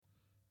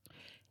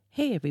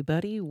Hey,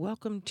 everybody,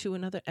 welcome to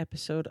another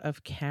episode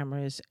of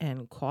Cameras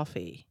and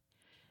Coffee,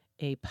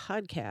 a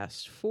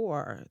podcast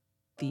for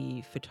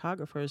the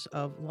photographers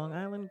of Long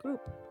Island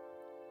Group.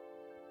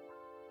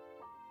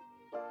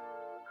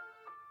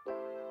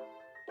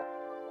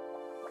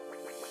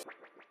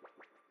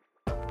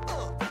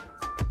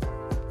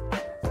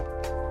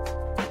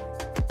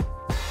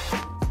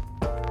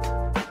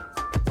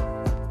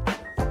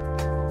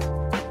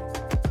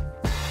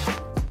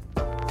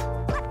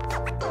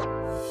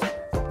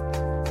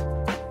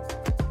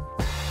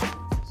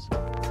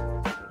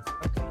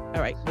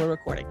 All right, we're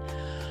recording.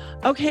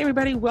 Okay,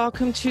 everybody,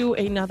 welcome to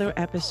another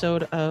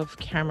episode of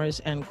Cameras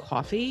and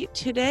Coffee.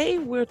 Today,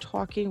 we're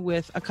talking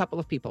with a couple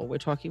of people. We're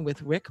talking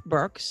with Rick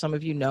Burke. Some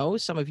of you know,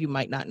 some of you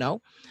might not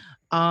know.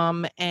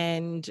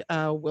 And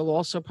we'll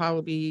also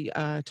probably be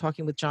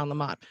talking with John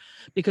Lamont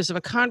because of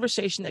a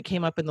conversation that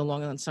came up in the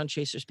Long Island Sun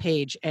Chasers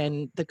page.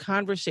 And the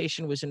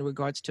conversation was in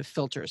regards to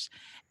filters.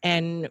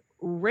 And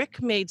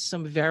Rick made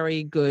some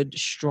very good,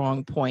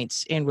 strong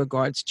points in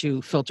regards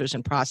to filters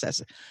and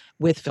process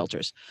with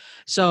filters.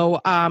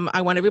 So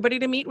I want everybody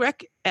to meet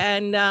Rick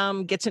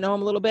and get to know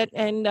him a little bit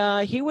and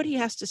hear what he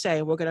has to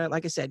say. We're going to,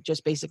 like I said,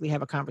 just basically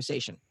have a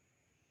conversation.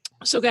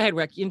 So go ahead,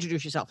 Rick,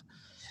 introduce yourself.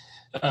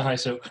 Hi,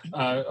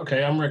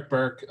 okay, I'm Rick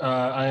Burke.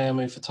 I am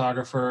a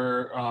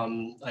photographer.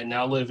 I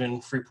now live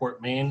in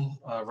Freeport, Maine,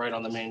 right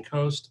on the Maine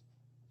coast.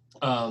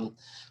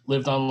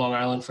 Lived on Long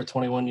Island for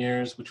 21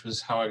 years, which was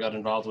how I got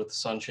involved with the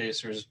Sun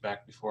Chasers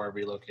back before I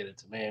relocated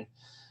to Maine.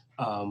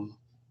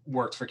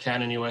 Worked for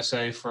Canon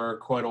USA for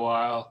quite a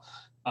while.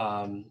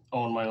 Owned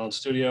my own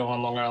studio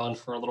on Long Island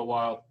for a little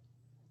while.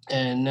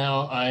 And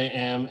now I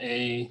am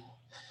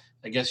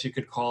I guess you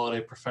could call it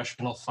a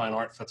professional fine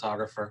art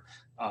photographer.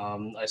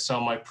 I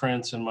sell my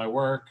prints and my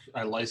work.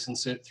 I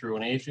license it through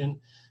an agent,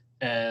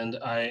 and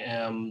I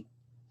am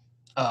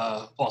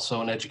also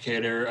an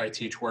educator. I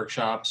teach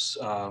workshops.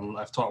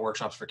 I've taught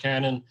workshops for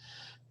Canon.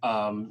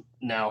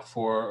 Now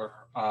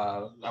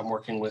I'm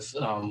working with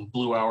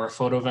Blue Hour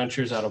Photo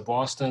Ventures out of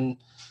Boston.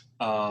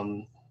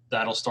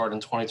 That'll start in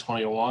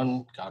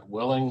 2021, God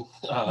willing,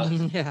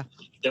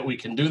 that we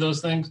can do those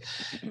things.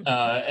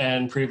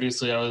 And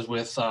previously I was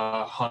with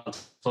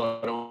Hunt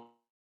Photo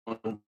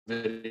and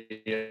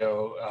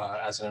Video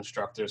as an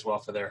instructor as well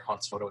for their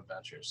Hunt's Photo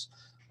Adventures.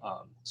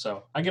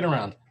 So I get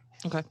around.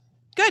 Okay,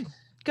 good.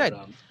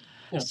 But,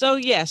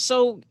 yeah.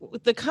 So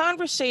the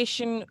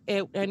conversation,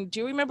 and do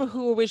you remember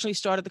who originally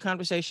started the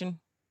conversation?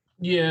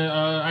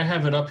 Yeah, I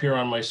have it up here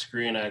on my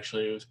screen,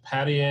 actually. It was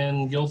Patty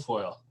Ann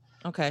Guilfoyle.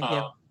 Okay,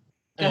 yeah.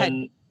 Go ahead.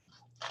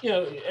 You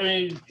know, I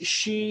mean,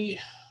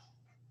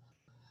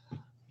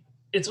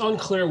 it's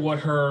unclear what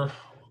her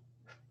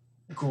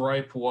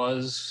gripe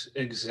was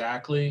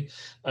exactly.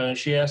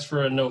 She asked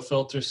for a no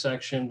filter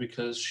section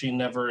because she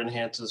never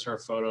enhances her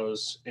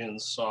photos in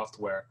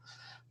software.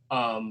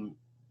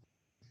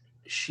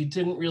 She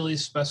didn't really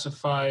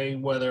specify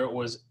whether it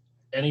was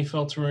any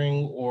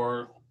filtering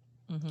or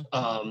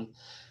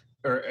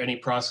any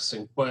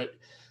processing, but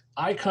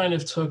I kind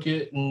of took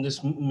it, and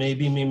this may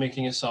be me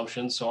making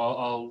assumptions, so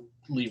I'll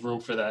leave room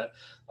for that.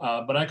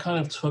 But I kind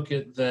of took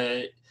it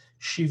that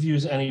she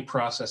views any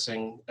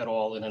processing at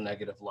all in a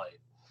negative light.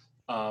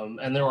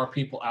 And there are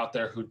people out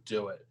there who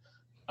do it,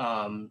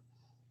 who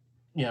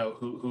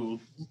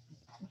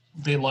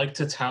they like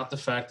to tout the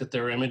fact that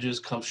their images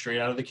come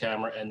straight out of the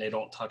camera and they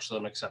don't touch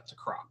them except to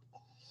crop.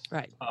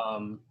 Right.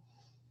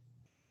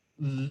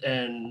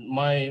 And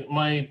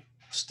my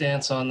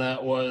stance on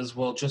that was,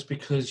 well, just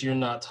because you're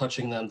not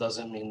touching them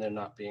doesn't mean they're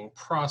not being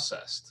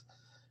processed.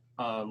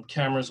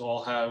 Cameras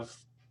all have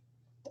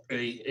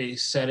a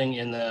setting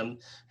in them.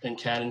 In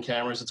Canon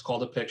cameras, it's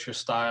called a picture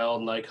style.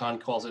 Nikon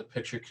calls it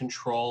picture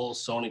control.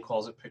 Sony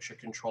calls it picture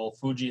control.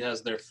 Fuji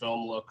has their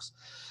film looks.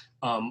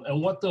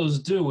 And what those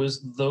do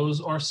is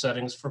those are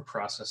settings for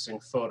processing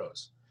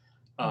photos.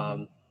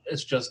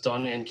 It's just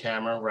done in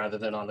camera rather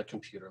than on the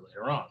computer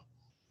later on.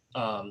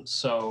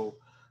 So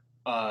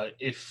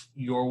if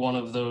you're one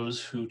of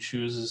those who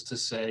chooses to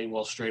say,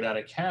 well, straight out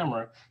of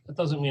camera, that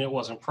doesn't mean it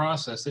wasn't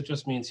processed. It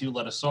just means you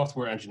let a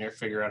software engineer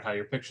figure out how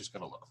your picture's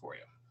going to look for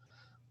you.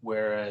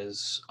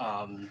 Whereas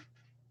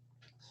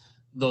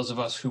those of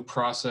us who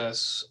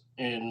process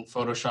in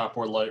Photoshop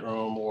or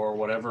Lightroom or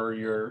whatever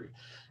your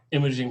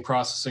imaging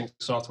processing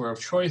software of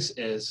choice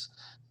is,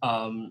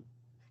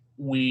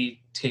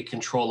 we take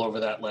control over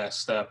that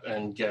last step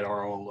and get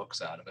our own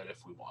looks out of it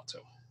if we want to.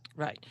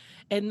 Right.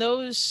 And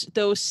those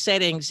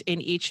settings in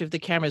each of the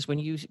cameras, when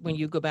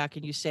you go back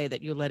and you say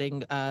that you're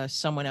letting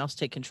someone else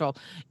take control,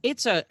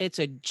 it's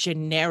a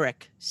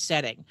generic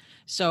setting.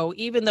 So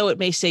even though it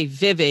may say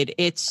vivid,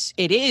 it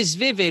is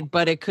vivid,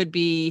 but it could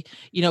be,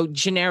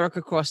 generic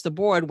across the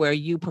board where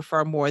you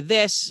prefer more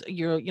this,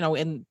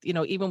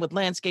 even with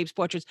landscapes,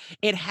 portraits,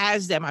 it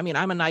has them. I mean,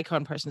 I'm a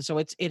Nikon person, so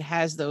it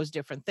has those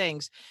different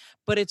things,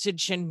 but it's a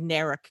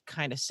generic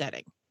kind of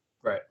setting.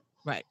 Right.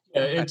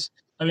 Yeah, okay.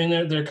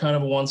 They're kind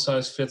of a one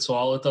size fits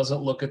all. It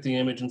doesn't look at the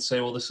image and say,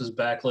 well, this is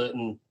backlit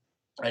and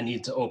I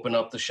need to open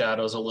up the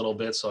shadows a little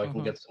bit so I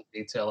can get some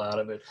detail out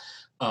of it.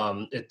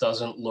 It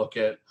doesn't look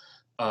at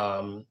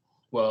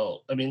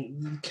Well, I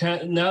mean,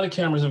 now the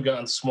cameras have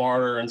gotten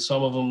smarter, and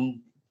some of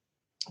them,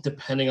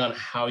 depending on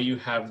how you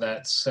have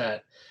that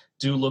set,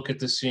 do look at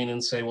the scene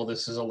and say, well,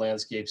 this is a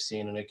landscape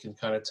scene, and it can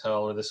kind of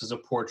tell, or this is a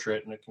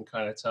portrait, and it can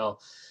kind of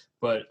tell.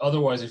 But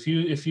otherwise, if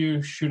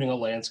you're shooting a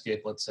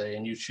landscape, let's say,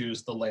 and you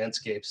choose the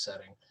landscape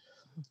setting,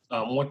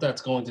 what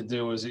that's going to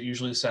do is it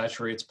usually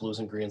saturates blues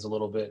and greens a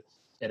little bit.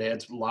 It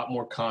adds a lot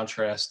more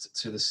contrast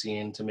to the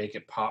scene to make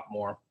it pop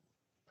more.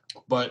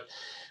 But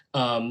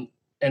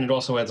and it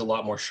also adds a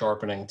lot more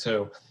sharpening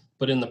too.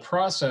 But in the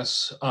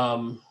process, a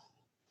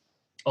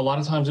lot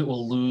of times it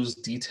will lose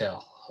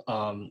detail,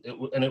 and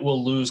it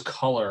will lose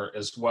color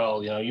as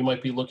well. You know, you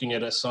might be looking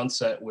at a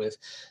sunset with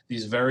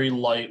these very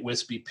light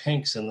wispy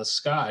pinks in the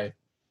sky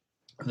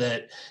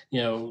that,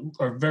 you know,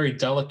 are very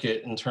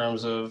delicate in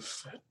terms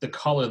of the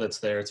color that's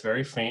there. It's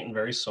very faint and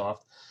very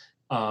soft,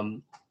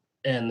 and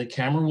the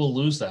camera will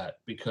lose that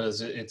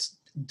because it's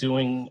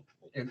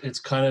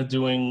kind of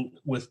doing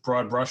with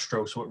broad brush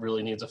strokes what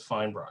really needs a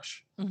fine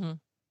brush. Mm-hmm.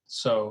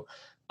 So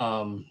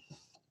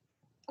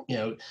you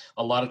know,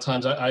 a lot of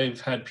times I've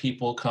had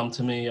people come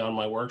to me on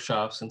my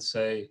workshops and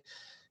say,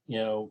 you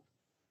know,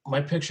 my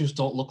pictures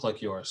don't look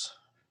like yours.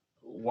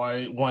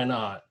 Why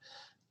not?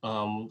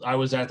 I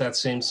was at that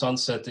same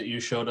sunset that you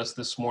showed us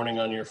this morning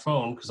on your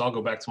phone, because I'll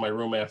go back to my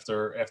room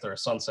after a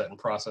sunset and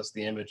process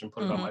the image and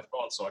put it on my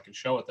phone so I can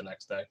show it the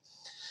next day.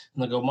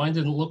 And they go, mine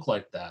didn't look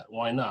like that.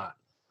 Why not?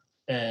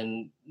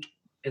 And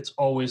it's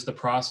always the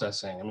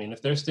processing. I mean,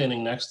 if they're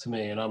standing next to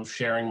me and I'm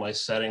sharing my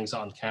settings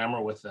on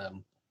camera with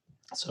them,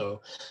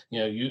 so, you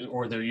know,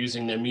 or they're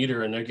using their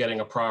meter and they're getting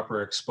a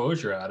proper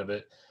exposure out of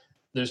it,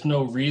 there's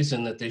no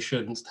reason that they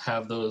shouldn't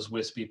have those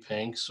wispy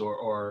pinks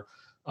or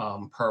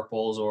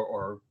purples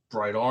or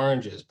bright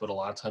oranges. But a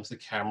lot of times the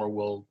camera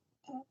will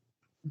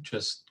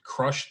just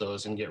crush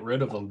those and get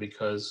rid of them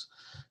because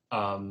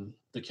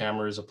the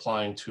camera is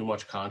applying too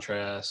much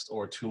contrast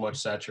or too much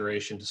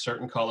saturation to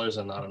certain colors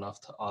and not enough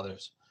to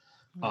others.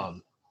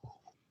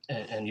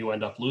 And you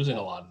end up losing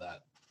a lot of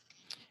that.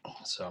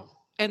 So.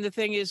 And the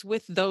thing is,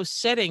 with those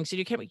settings,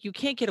 you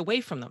can't get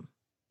away from them.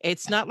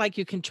 It's not like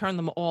you can turn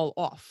them all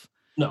off.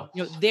 No,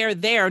 you know, they're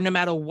there no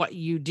matter what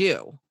you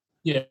do.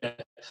 Yeah,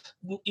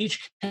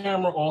 each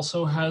camera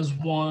also has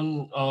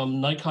one.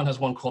 Nikon has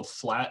one called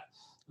flat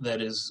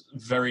that is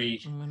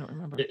very. I don't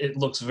remember. It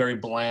looks very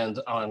bland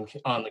on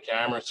the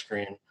camera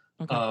screen.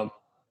 Okay.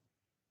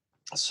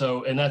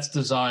 So, and that's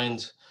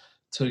designed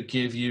to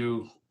give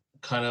you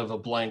kind of a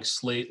blank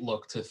slate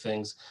look to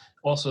things.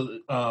 Also,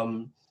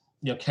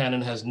 you know,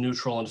 Canon has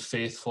neutral and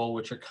faithful,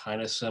 which are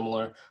kind of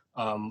similar.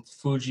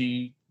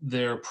 Fuji,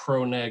 their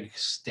Pro Neg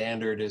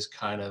standard is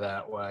kind of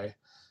that way.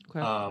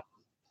 Okay.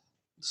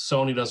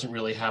 Sony doesn't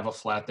really have a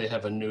flat. They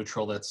have a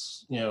neutral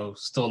that's, you know,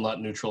 still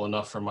not neutral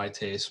enough for my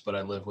taste, but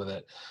I live with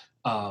it.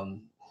 But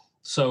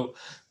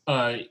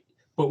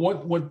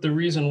what the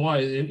reason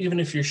why, even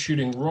if you're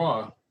shooting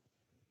RAW,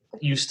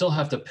 you still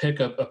have to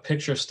pick up a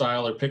picture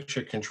style or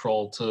picture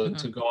control to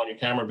go on your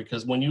camera,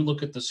 because when you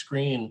look at the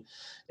screen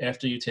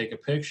after you take a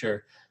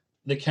picture,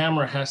 the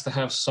camera has to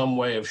have some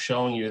way of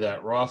showing you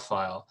that RAW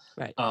file.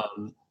 Right.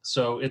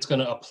 So it's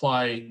going to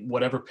apply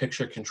whatever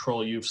picture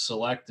control you've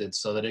selected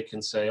so that it can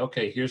say,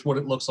 okay, here's what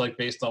it looks like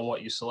based on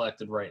what you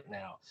selected right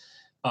now.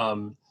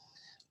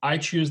 I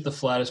choose the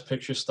flattest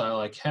picture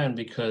style I can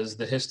because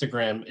the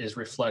histogram is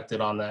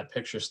reflected on that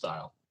picture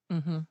style.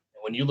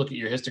 When you look at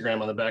your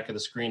histogram on the back of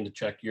the screen to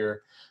check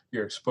your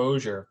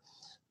exposure,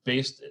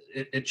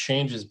 it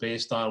changes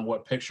based on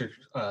what picture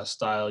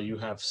style you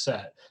have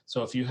set.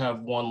 So if you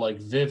have one like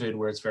Vivid,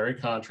 where it's very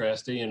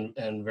contrasty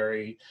and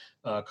very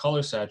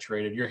color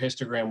saturated, your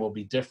histogram will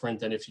be different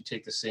than if you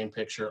take the same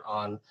picture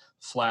on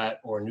flat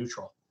or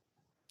neutral.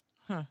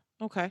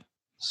 Okay.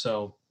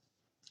 So,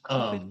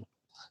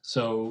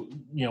 so,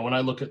 you know, when I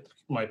look at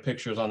my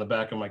pictures on the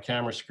back of my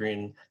camera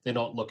screen, they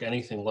don't look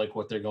anything like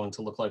what they're going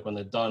to look like when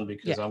they're done,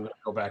 because I'm going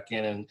to go back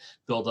in and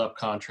build up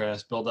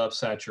contrast, build up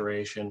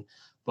saturation,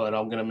 but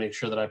I'm going to make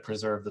sure that I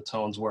preserve the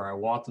tones where I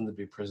want them to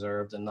be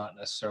preserved and not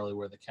necessarily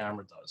where the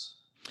camera does.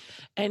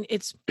 And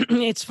it's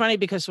it's funny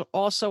because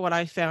also what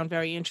I found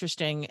very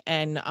interesting,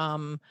 and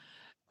I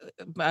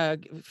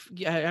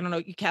don't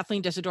know,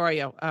 Kathleen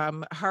Desiderio,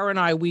 her and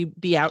I, we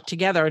be out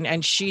together,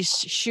 and she's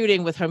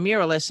shooting with her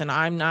mirrorless and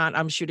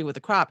I'm shooting with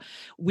a crop.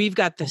 We've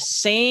got the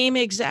same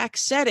exact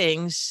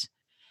settings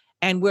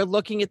and we're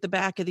looking at the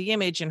back of the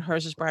image and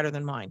hers is brighter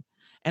than mine.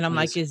 And I'm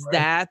like, is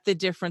that the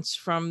difference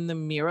from the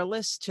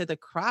mirrorless to the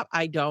crop?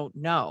 I don't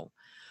know.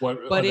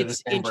 But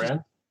it's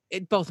interesting.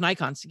 Both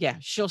Nikons. Yeah.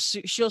 She'll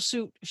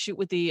shoot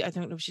with the, I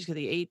don't know if she's got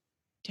the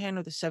 810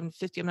 or the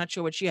 750. I'm not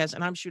sure what she has.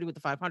 And I'm shooting with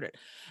the 500.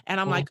 And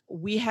I'm like,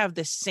 we have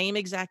the same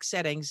exact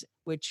settings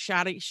with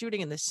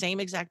shooting in the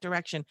same exact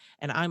direction.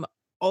 And I'm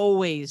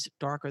always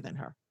darker than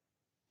her.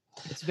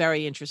 It's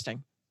very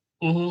interesting.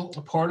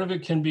 Part of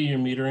it can be your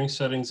metering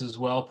settings as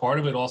well. Part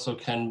of it also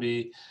can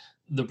be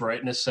the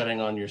brightness setting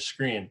on your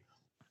screen.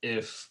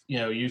 If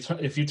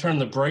if you turn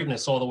the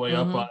brightness all the way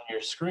up on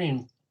your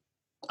screen,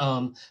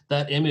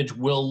 that image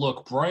will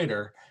look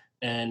brighter,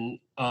 and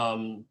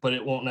but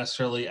it won't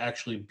necessarily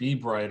actually be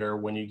brighter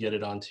when you get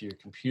it onto your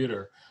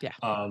computer. Yeah.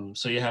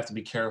 So you have to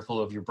be careful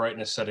of your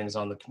brightness settings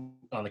on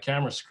the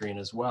camera screen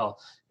as well.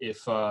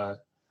 If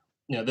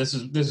this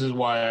is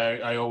why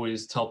I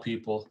always tell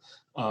people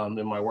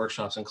in my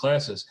workshops and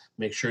classes,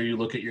 make sure you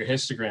look at your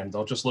histogram.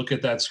 Don't just look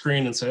at that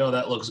screen and say, oh,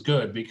 that looks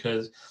good,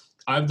 because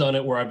I've done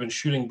it where I've been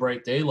shooting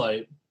bright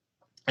daylight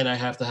and I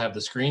have to have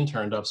the screen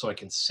turned up so I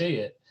can see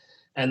it.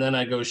 And then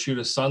I go shoot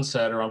a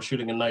sunset or I'm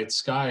shooting a night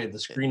sky. The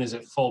screen is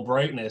at full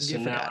brightness,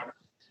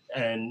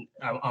 and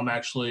I'm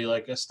actually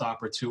like a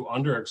stop or two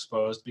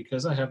underexposed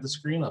because I have the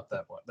screen up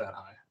that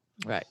high.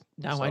 Right.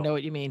 No, I know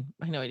what you mean.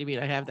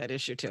 I have that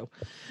issue too.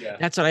 Yeah.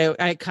 That's what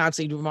I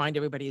constantly remind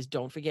everybody is,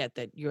 don't forget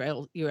that your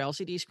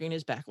LCD screen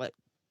is backlit.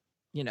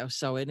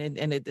 So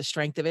the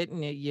strength of it,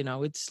 and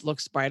it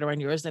looks brighter on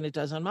yours than it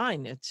does on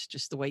mine. It's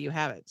just the way you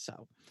have it.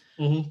 So,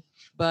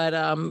 but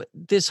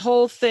this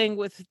whole thing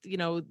with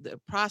the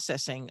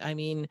processing. I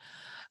mean,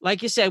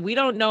 like you said, we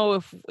don't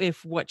know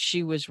if what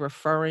she was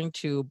referring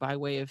to by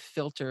way of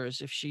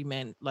filters, if she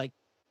meant like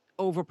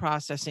over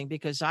processing,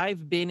 because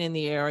I've been in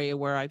the area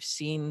where I've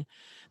seen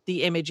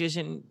the images,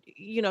 and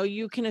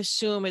you can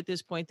assume at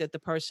this point that the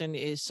person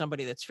is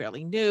somebody that's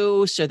fairly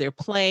new, so they're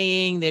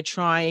playing, they're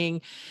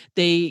trying,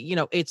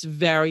 it's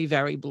very,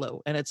 very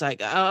blue, and it's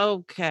like,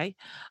 okay.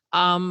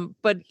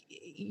 But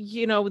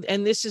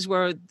and this is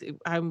where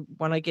I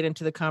want to get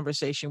into the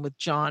conversation with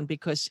John,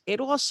 because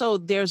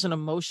there's an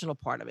emotional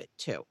part of it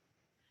too.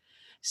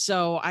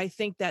 So I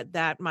think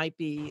that might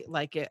be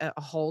like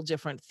a whole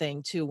different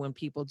thing too when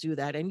people do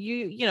that. And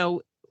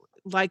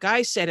like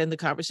I said in the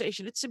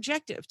conversation, it's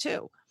subjective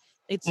too.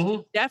 It's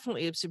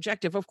definitely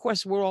subjective. Of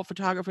course, we're all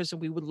photographers,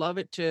 and we would love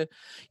it to.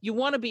 You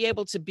want to be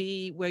able to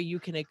be where you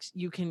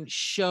can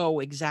show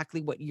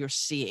exactly what you're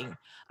seeing.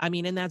 I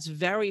mean, and that's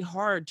very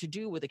hard to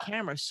do with a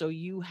camera. So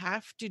you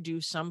have to do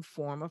some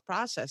form of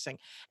processing,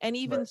 and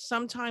even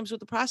sometimes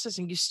with the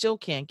processing, you still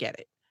can't get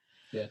it.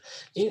 Yeah.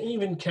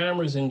 Even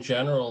cameras in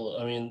general,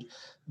 I mean,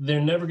 they're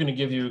never going to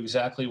give you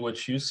exactly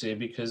what you see,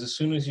 because as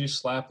soon as you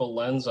slap a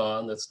lens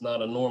on that's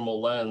not a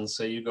normal lens,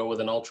 say you go with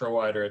an ultra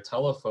wide or a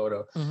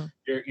telephoto,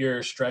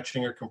 you're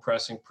stretching or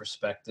compressing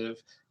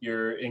perspective.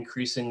 You're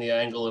increasing the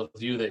angle of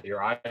view that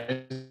your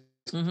eyes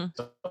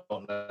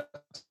don't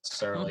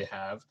necessarily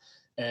have.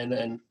 And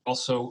then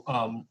also,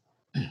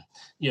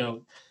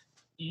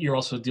 you're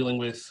also dealing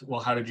with,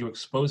 well, how did you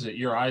expose it?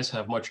 Your eyes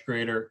have much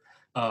greater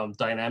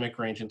dynamic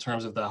range in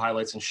terms of the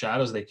highlights and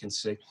shadows they can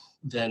see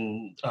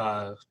than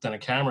a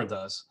camera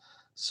does.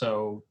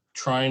 So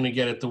trying to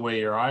get it the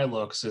way your eye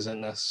looks isn't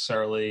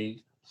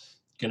necessarily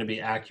going to be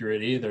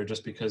accurate either,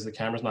 just because the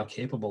camera's not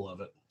capable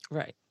of it.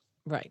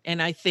 Right.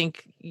 And I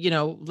think,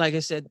 like I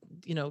said,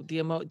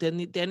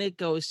 then it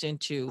goes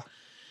into,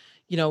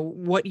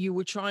 what you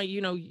were trying,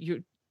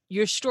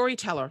 you're a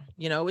storyteller,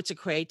 it's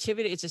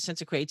a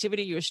sense of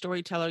creativity. You're a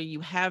storyteller. You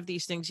have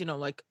these things,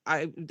 like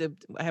I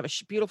have a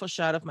beautiful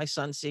shot of my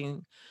son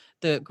seeing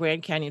the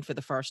Grand Canyon for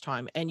the first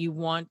time, and you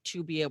want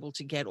to be able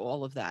to get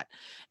all of that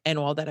and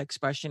all that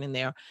expression in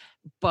there.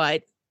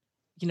 But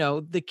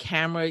the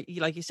camera,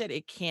 like you said,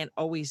 it can't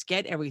always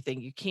get everything.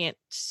 You can't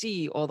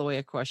see all the way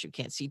across. You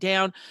can't see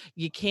down.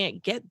 You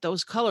can't get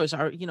those colors.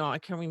 I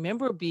can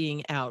remember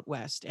being out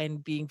west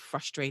and being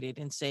frustrated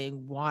and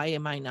saying, why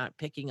am I not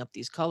picking up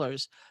these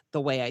colors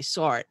the way I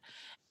saw it?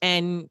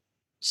 And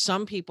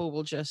some people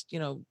will just,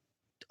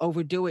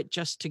 overdo it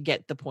just to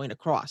get the point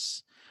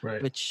across,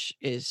 which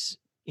is,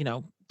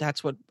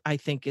 that's what I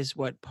think is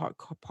what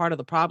part of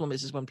the problem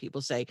is when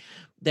people say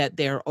that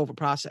they're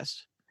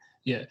overprocessed.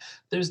 Yeah,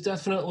 there's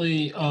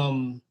definitely,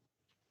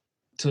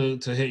 to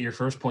hit your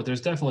first point, there's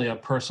definitely a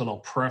personal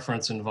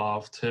preference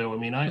involved too. I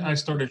mean, I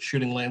started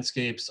shooting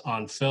landscapes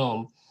on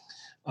film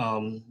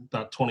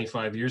about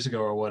 25 years ago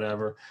or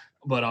whatever,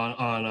 but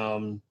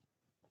on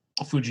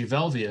Fuji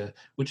Velvia,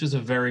 which is a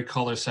very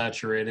color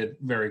saturated,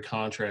 very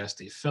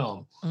contrasty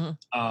film.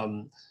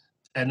 And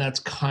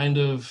that's kind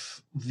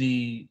of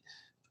the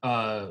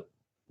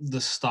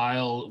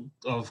style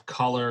of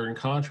color and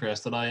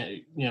contrast that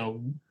I,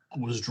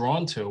 was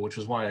drawn to, which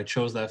is why I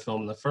chose that film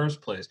in the first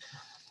place.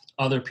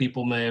 Other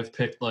people may have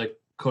picked like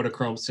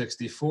Kodachrome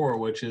 64,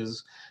 which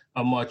is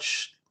a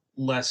much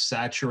less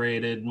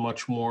saturated,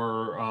 much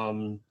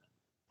more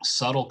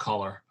subtle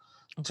color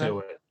to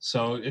it.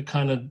 So it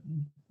kind of,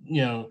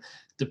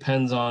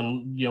 depends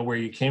on, where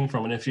you came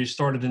from. And if you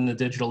started in the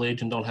digital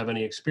age and don't have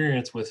any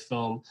experience with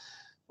film,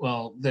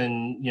 well,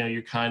 then,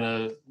 you're kind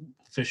of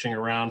fishing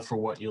around for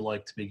what you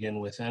like to begin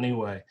with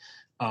anyway.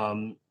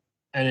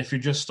 And if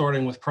you're just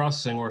starting with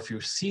processing, or if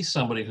you see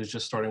somebody who's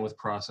just starting with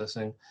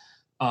processing,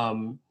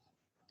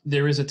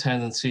 there is a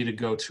tendency to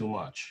go too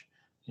much.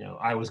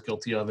 I was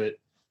guilty of it.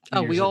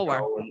 We all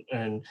were.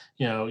 And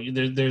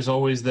there's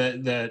always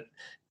that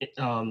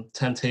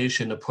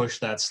temptation to push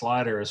that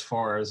slider as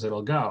far as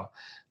it'll go.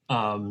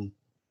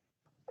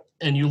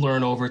 And you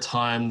learn over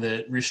time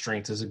that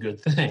restraint is a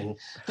good thing.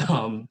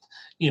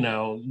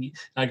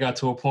 I got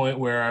to a point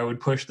where I would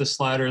push the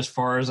slider as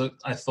far as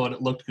I thought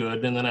it looked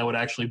good, and then I would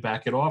actually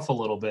back it off a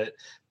little bit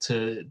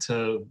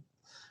to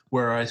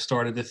where I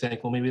started to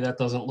think, well, maybe that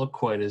doesn't look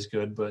quite as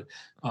good, but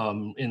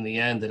in the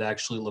end, it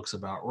actually looks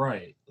about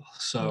right.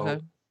 Okay.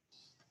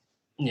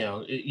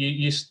 So,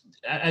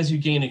 as you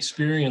gain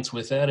experience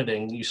with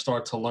editing, you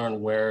start to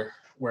learn where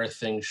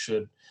things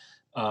should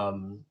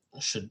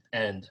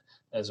end,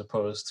 as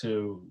opposed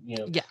to,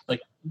 Yeah.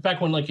 like back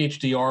when like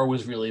HDR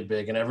was really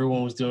big and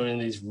everyone was doing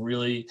these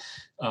really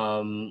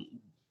um,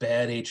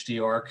 bad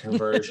HDR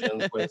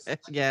conversions with,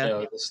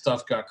 Yeah. the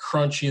stuff got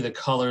crunchy, the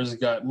colors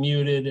got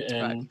muted, Right.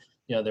 and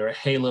there were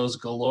halos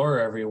galore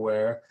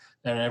everywhere.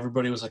 And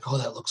everybody was like, "Oh,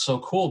 that looks so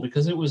cool,"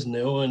 because it was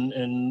new,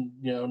 and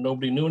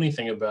nobody knew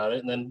anything about it.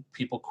 And then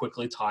people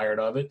quickly tired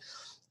of it,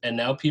 and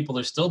now people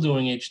are still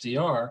doing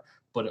HDR,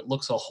 but it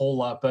looks a whole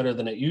lot better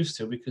than it used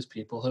to because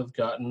people have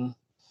gotten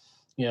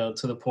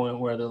to the point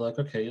where they're like,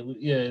 okay,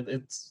 yeah,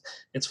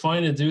 it's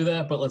fine to do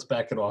that, but let's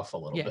back it off a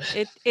little Yeah.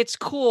 bit. It's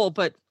cool,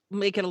 but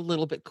make it a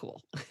little bit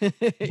cool.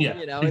 Yeah,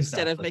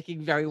 Instead of exactly.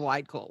 making very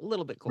wide cool, a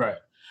little bit cool. Right.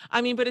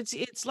 I mean, but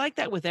it's like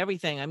that with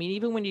everything. I mean,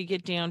 even when you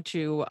get down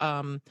to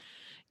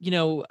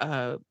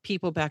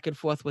people back and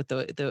forth with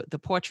the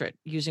portrait,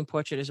 using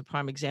portrait as a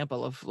prime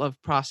example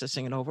of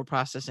processing and over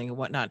processing and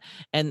whatnot.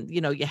 And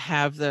you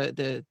have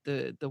the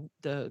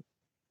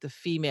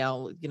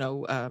female,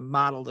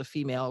 model, the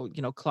female,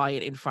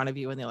 client in front of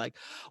you, and they're like,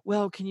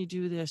 "Well, can you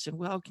do this?" And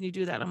 "Well, can you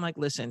do that?" I'm like,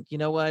 "Listen, you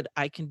know what?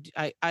 I can.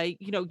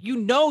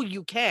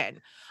 You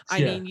can. I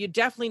Yeah. mean, you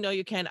definitely know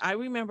you can." I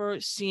remember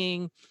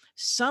seeing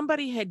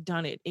somebody had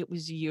done it. It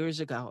was years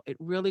ago. It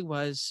really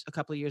was a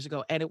couple of years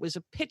ago, and it was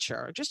a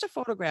picture, just a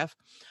photograph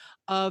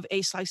of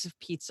a slice of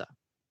pizza.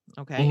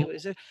 Okay, it Mhm.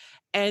 was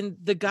and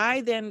the guy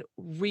then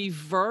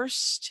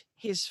reversed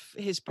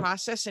his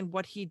process and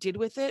what he did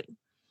with it.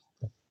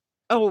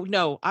 Oh,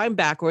 no, I'm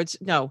backwards.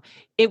 No,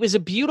 it was a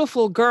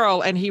beautiful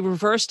girl, and he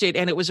reversed it,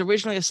 and it was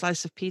originally a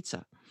slice of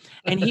pizza.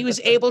 And he was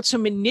able to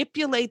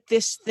manipulate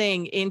this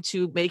thing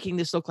into making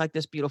this look like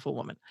this beautiful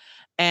woman.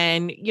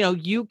 And,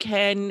 you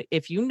can,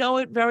 if you know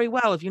it very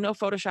well, if you know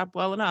Photoshop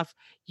well enough,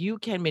 you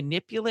can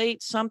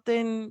manipulate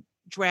something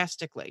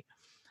drastically.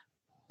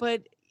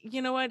 But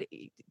you know what?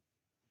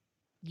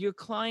 Your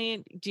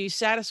client, do you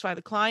satisfy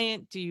the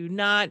client? Do you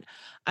not?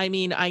 I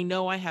mean, I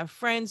know I have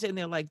friends and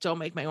they're like, "Don't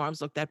make my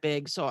arms look that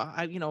big." So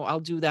I'll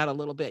do that a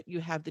little bit. You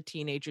have the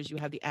teenagers, you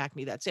have the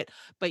acne, that's it.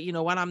 But you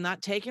know what? I'm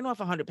not taking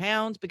off 100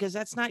 pounds because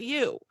that's not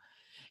you.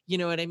 You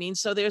know what I mean?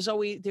 So there's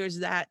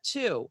that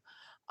too.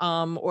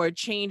 Or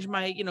change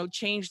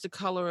the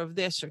color of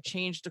this or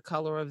change the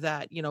color of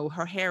that.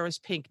 Her hair is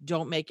pink.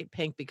 Don't make it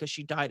pink because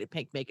she dyed it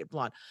pink, make it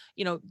blonde.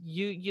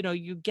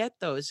 You get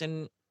those.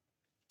 And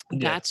Yeah.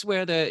 that's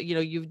where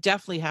you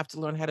definitely have to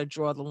learn how to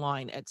draw the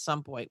line at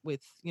some point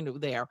with,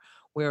 there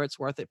where it's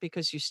worth it,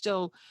 because you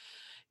still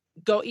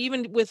go,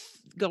 even with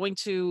going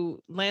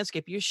to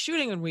landscape, you're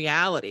shooting in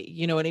reality.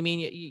 You know what I mean?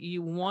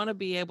 You want to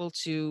be able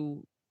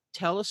to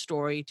tell a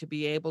story, to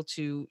be able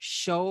to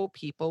show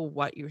people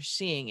what you're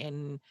seeing.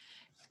 And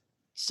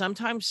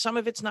sometimes some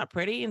of it's not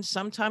pretty and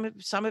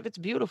sometimes some of it's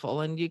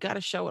beautiful, and you got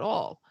to show it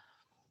all.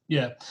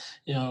 Yeah.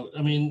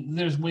 I mean,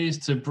 there's ways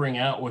to bring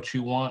out what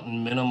you want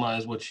and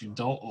minimize what you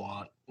don't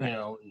want.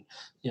 Right.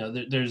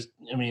 There's,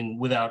 I mean,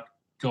 without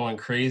going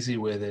crazy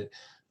with it.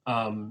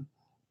 Um,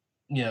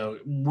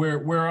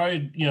 where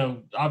I,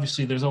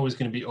 obviously there's always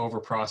going to be over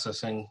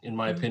processing. In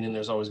my Mhm. opinion,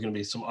 there's always going to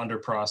be some under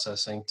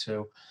processing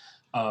too.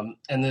 And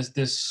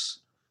this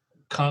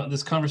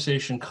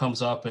conversation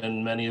comes up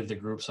in many of the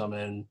groups I'm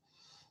in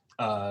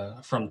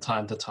from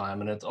time to time,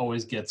 and it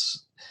always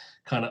gets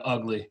kind of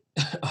ugly.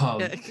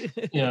 um,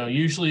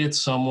 Usually it's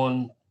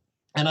someone,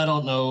 and I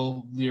don't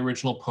know the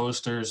original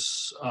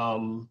poster's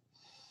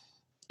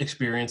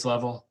experience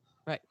level.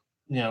 Right.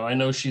 I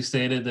know she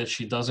stated that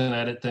she doesn't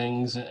edit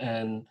things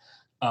and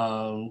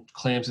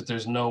claims that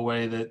there's no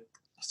way that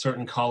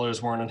certain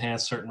colors weren't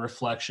enhanced, certain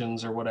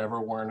reflections or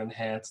whatever weren't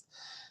enhanced.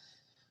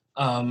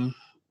 Um,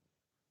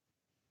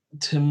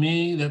 to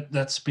me,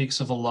 that speaks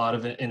of a lot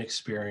of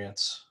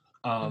inexperience,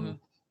 Mhm.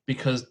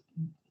 because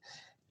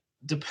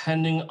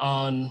depending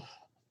on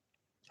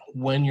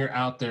when you're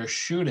out there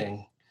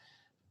shooting,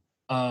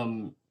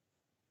 um,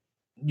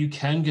 you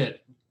can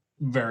get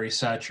very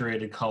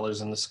saturated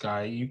colors in the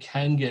sky. You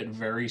can get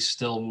very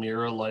still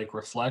mirror-like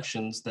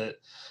reflections that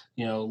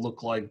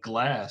look like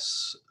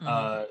glass,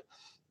 Mhm.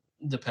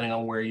 depending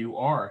on where you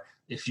are.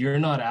 If you're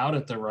not out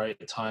at the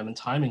right time, and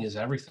timing is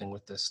everything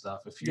with this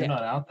stuff, if you're Yeah.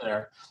 not out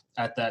there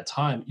at that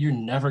time, you're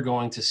never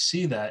going to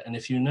see that. And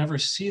if you never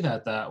see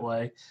that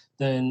way,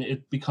 then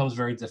it becomes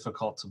very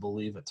difficult to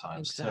believe at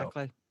times too.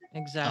 Exactly.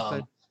 Exactly.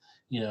 Um,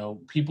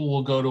 People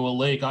will go to a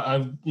lake. I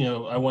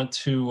went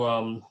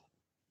to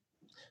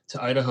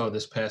Idaho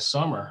this past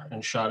summer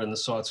and shot in the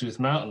Sawtooth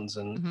Mountains,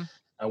 and Mhm.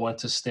 I went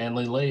to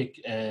Stanley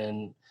Lake,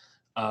 and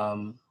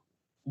um,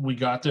 we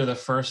got there the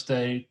first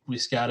day. We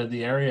scouted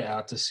the area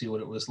out to see what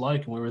it was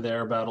like, and we were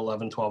there about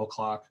 11, 12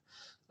 o'clock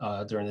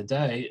during the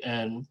day,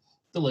 and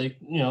the lake,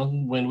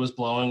 wind was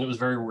blowing. It was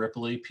very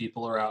ripply.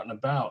 People are out and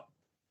about.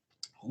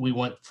 We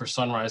went for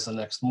sunrise the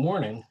next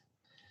morning,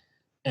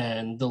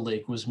 and the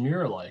lake was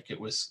mirror-like. It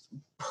was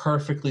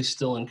perfectly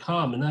still and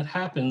calm, and that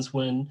happens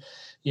when,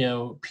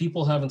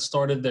 people haven't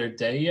started their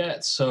day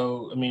yet.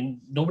 So, I mean,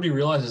 nobody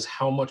realizes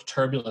how much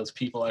turbulence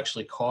people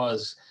actually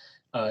cause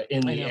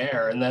in I the know.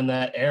 air, and then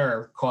that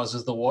air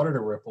causes the water to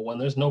ripple. When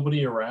there's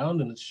nobody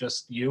around and it's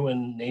just you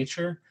and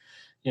nature,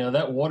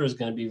 that water is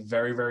going to be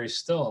very, very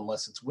still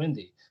unless it's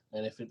windy.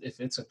 And if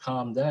it's a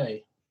calm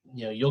day,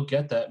 you'll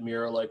get that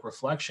mirror-like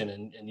reflection,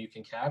 and you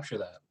can capture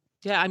that.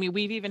 Yeah, I mean,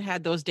 we've even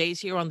had those days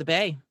here on the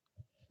bay.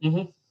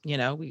 Hmm.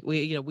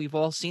 We've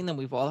all seen them.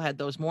 We've all had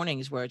those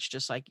mornings where it's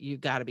just like, you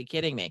got to be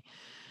kidding me.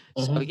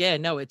 So Hmm. yeah,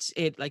 no,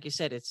 it like you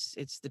said,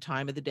 it's the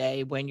time of the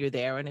day when you're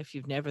there, and if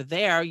you've never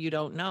there, you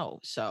don't know.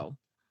 So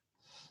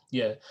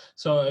Yeah.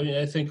 So I mean,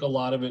 I think a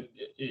lot of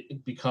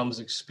it becomes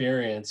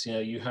experience.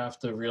 You have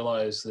to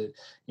realize that,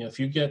 if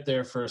you get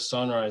there for a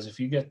sunrise, if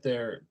you get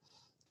there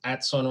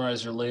at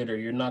sunrise or later,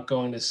 you're not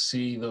going to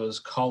see those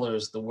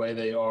colors the way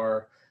they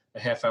are a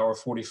half hour,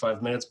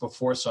 45 minutes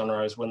before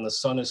sunrise, when the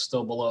sun is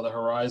still below the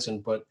horizon,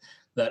 but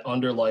that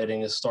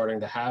underlighting is starting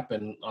to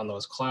happen on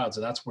those clouds.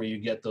 And that's where you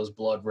get those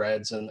blood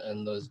reds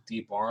and those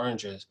deep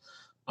oranges.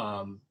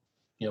 Um,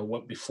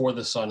 what before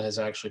the sun has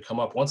actually come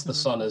up. Once the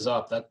mhm, sun is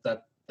up,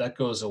 that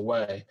goes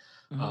away,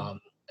 mhm. um,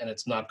 and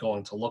it's not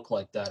going to look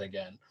like that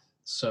again.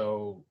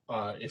 So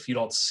if you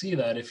don't see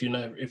that, if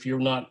you're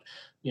not,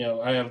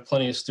 I have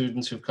plenty of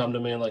students who've come to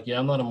me and like, yeah,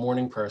 I'm not a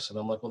morning person.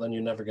 I'm like, well, then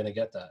you're never going to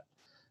get that.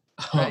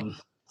 Right. Um,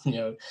 you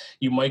know,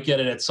 you might get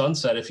it at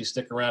sunset if you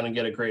stick around and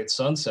get a great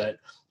sunset,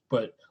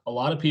 but a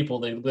lot of people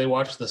they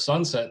watch the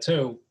sunset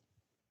too,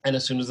 and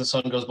as soon as the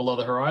sun goes below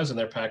the horizon,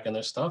 they're packing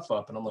their stuff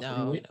up, and I'm like,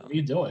 No, what no. are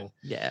you doing?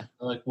 Yeah.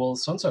 They're like, well,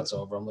 sunset's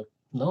over. I'm like,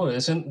 no, it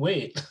isn't.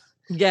 Wait,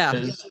 Yeah.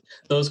 because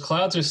those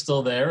clouds are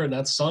still there, and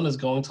that sun is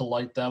going to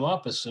light them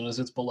up as soon as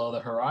it's below the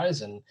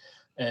horizon.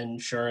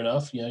 And sure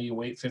enough, you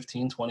wait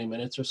 15, 20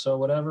 minutes or so,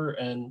 whatever,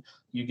 and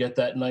you get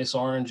that nice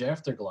orange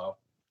afterglow.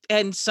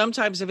 And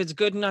sometimes if it's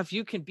good enough,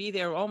 you can be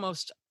there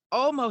almost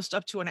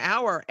up to an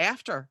hour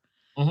after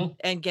Hmm.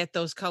 and get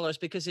those colors,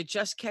 because it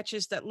just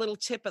catches that little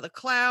tip of the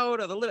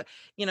cloud or the little,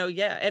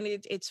 yeah. And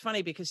it's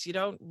funny because you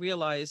don't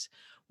realize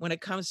when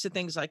it comes to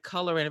things like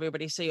color, and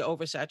everybody say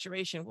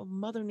oversaturation. Well,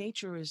 Mother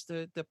Nature is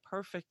the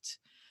perfect,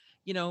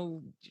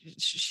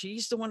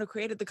 she's the one who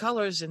created the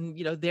colors, and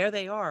there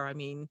they are. I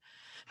mean,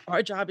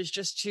 our job is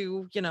just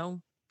to,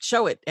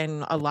 show it.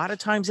 And a lot of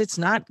times it's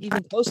not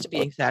even close to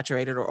being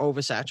saturated or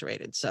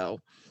oversaturated. So,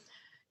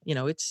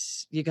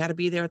 it's, you got to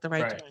be there at the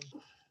right Right.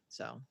 time.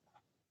 So,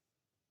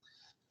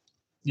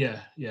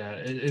 Yeah, yeah.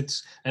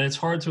 It's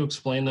hard to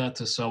explain that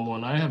to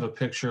someone. I have a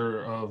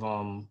picture of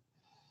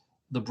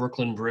the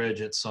Brooklyn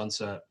Bridge at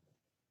sunset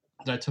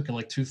that I took in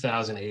like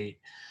 2008.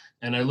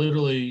 And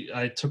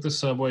I took the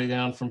subway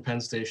down from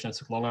Penn Station. I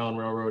took Long Island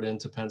Railroad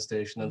into Penn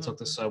Station, then mhm. took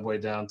the subway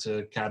down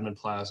to Cadman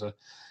Plaza,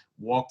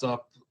 walked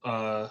up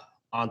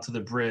onto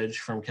the bridge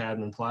from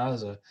Cadman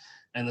Plaza,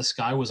 and the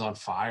sky was on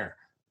fire.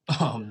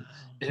 Um,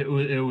 Wow.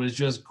 it was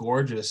just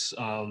gorgeous.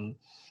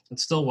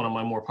 It's still one of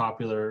my more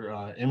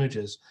popular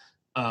images.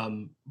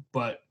 Um,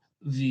 but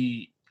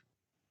the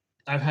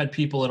I've had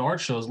people at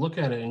art shows look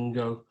at it and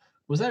go,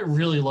 "Was that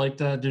really like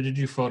that? Did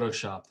you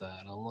Photoshop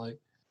that?" I'm like,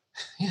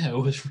 "Yeah, it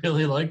was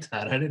really like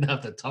that. I didn't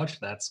have to touch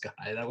that sky.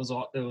 It was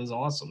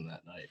awesome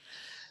that night."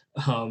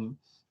 Um,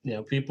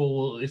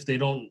 if they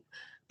don't,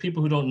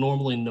 people who don't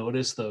normally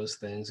notice those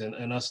things,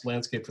 and us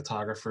landscape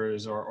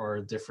photographers are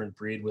a different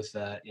breed with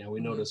that. We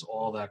Mhm. notice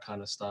all that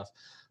kind of stuff.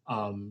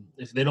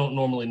 If they don't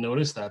normally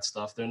notice that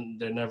stuff, then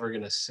they're never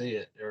going to see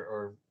it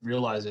or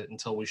realize it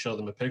until we show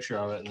them a picture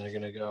of it, and they're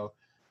going to go,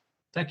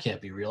 that can't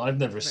be real. I've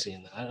never Right.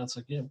 seen that. And it's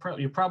like, yeah,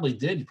 you probably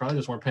did. You probably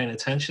just weren't paying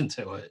attention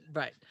to it.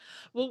 Right.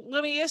 Well,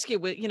 let me ask you,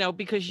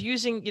 because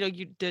using,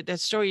 you did that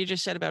story you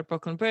just said about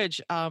Brooklyn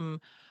Bridge.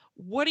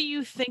 What do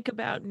you think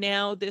about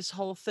now this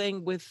whole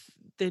thing with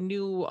the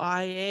new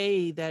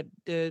IA, that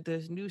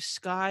the new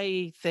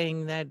sky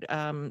thing that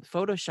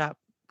Photoshop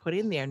put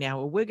in there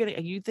now?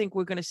 You think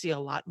we're gonna see a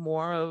lot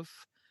more of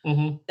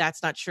Hmm.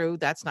 that's not true,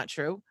 that's not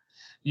true?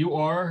 You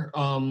are,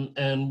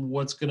 and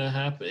what's going to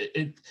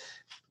happen?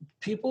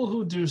 People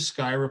who do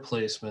sky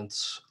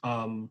replacements,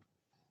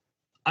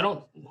 I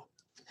don't.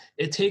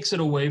 It takes it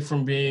away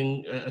from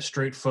being a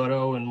straight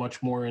photo and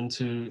much more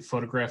into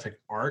photographic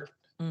art.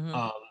 Hmm.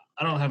 Um,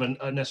 I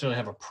don't necessarily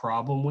have a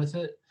problem with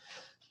it.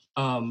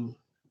 Um,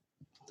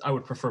 I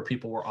would prefer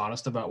people were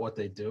honest about what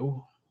they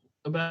do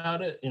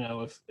about it.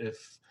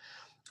 If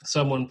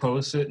someone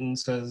posts it and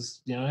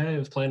says, hey, I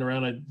was playing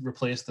around, I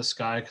replaced the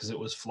sky because it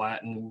was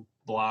flat and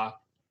blah.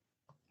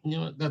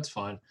 That's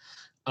fine.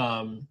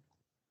 Um,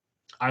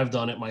 I've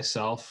done it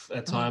myself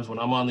at Hmm. times when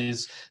I'm on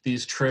these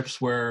trips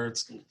where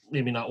it's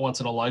maybe not once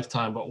in a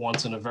lifetime, but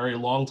once in a very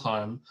long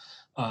time.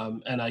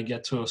 And I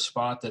get to a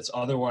spot that's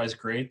otherwise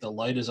great. The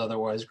light is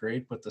otherwise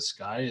great, but the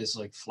sky is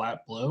like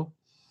flat blue,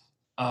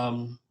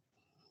 um,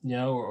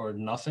 or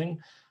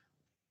nothing.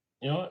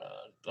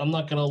 I'm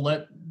not going to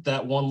let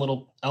that one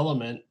little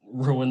element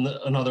ruin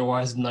an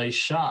otherwise nice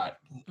shot.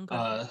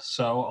 Okay.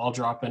 So I'll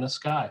drop in a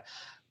sky.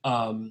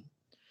 Um,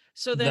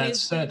 So then that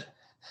is said,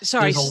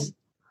 Sorry. There's a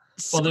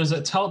well,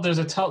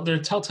 there are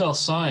telltale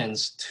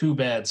signs to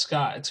bad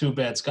sky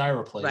Right.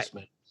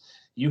 replacement.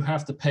 You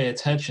have to pay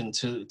attention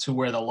to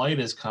where the light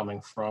is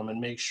coming from and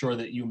make sure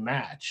that you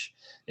match.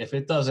 If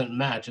it doesn't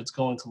match, it's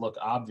going to look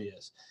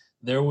obvious.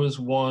 There was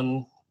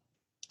one,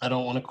 I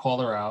don't want to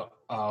call her out,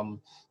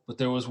 but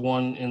there was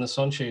one in the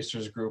Sun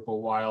Chasers group a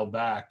while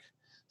back.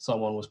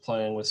 Someone was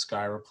playing with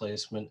sky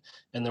replacement,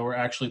 and there were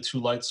actually two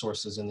light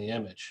sources in the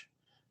image.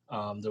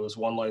 There was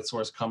one light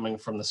source coming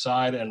from the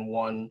side and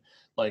one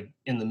like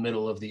in the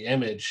middle of the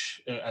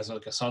image as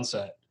like a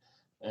sunset.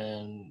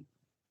 And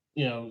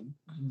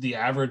the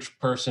average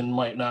person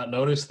might not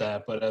notice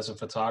that, but as a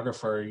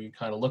photographer, you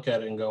kind of look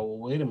at it and go,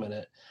 well, wait a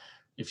minute.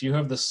 If you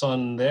have the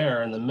sun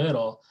there in the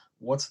middle,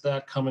 what's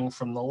that coming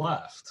from the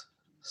left?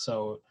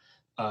 So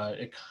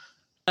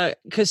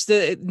because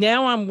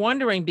now I'm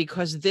wondering,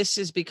 because this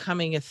is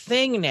becoming a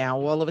thing now,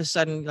 all of a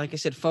sudden, like I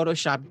said,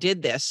 Photoshop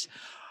did this.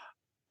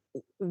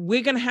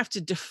 We're going to have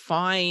to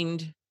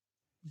define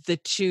the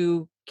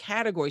two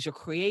categories or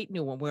create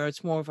new one where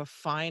it's more of a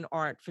fine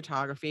art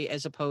photography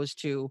as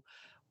opposed to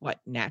what,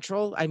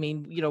 natural. I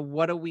mean,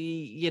 what are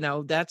we,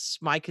 that's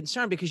my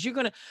concern, because you're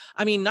going to,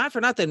 I mean, not for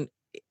nothing,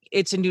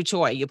 it's a new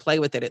toy. You play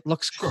with it. It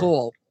looks Sure.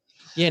 cool.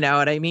 You know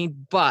what I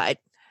mean? But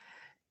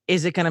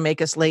is it going to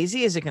make us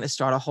lazy? Is it going to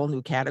start a whole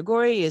new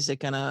category? Is it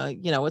going to,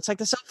 it's like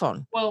the cell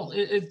phone. Well,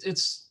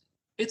 it's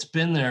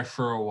been there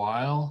for a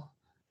while.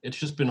 It's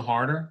just been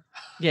harder.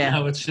 Yeah.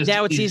 Now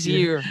it's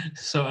easier.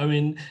 So, I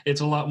mean,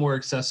 it's a lot more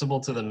accessible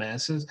to the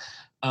masses.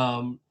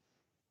 I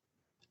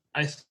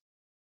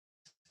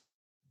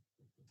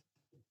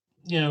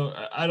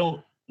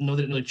don't know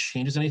that it really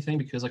changes anything,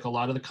 because like a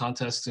lot of the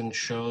contests and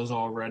shows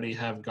already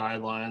have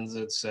guidelines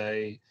that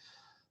say,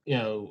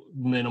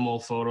 minimal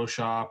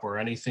Photoshop or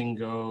anything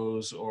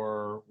goes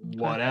or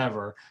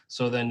whatever.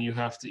 So then you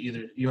have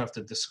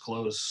to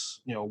disclose,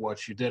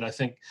 what you did. I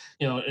think,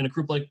 in a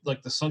group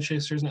like the Sun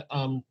Chasers,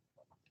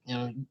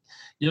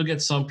 you'll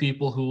get some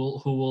people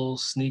who will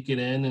sneak it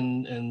in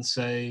and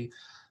say,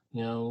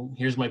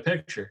 here's my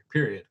picture,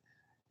 period.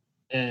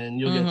 And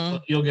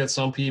you'll get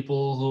some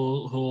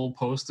people who'll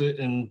post it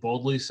and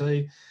boldly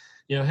say,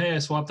 hey, I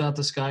swapped out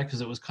the sky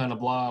because it was kind of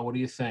blah. What do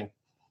you think?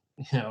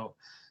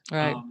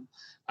 Right.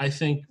 I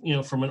think,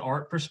 from an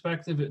art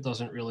perspective, it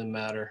doesn't really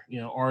matter.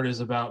 Art is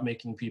about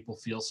making people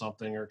feel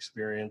something or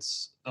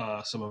experience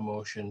some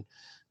emotion.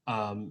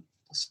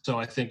 So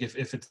I think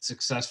if it's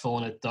successful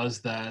and it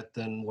does that,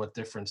 then what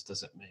difference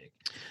does it make?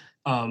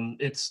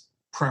 It's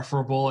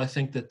preferable, I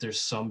think, that there's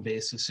some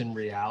basis in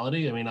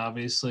reality. I mean,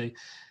 obviously,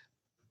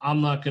 I'm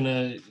not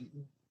gonna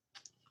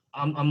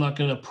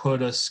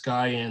put a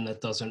sky in that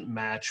doesn't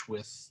match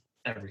with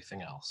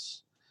everything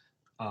else.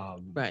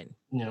 Right.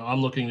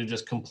 I'm looking to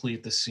just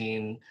complete the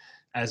scene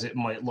as it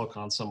might look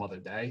on some other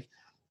day.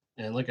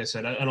 And like I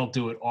said, I don't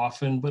do it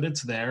often, but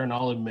it's there and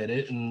I'll admit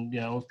it. And,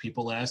 if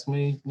people ask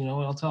me,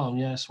 I'll tell them,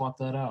 yeah, I swapped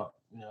that out.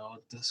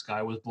 The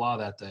sky was blah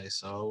that day.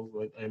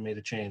 So I made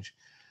a change.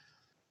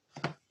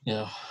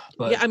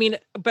 But yeah, I mean,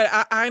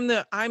 but I'm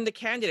the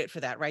candidate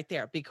for that right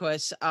there,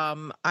 because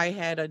I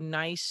had a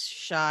nice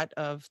shot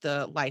of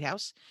the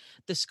lighthouse.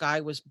 The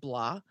sky was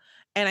blah,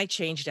 and I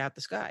changed out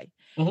the sky.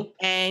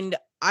 And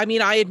I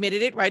mean, I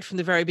admitted it right from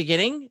the very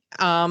beginning.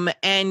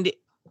 And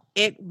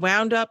it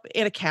wound up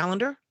in a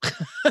calendar.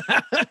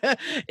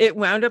 It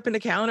wound up in a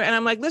calendar. And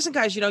I'm like, listen,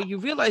 guys, you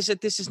realize that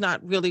this is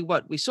not really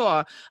what we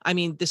saw. I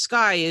mean, the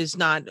sky is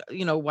not,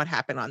 what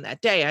happened on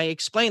that day. I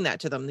explained that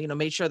to them,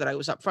 made sure that I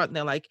was up front, and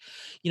they're like,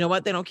 you know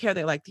what? They don't care.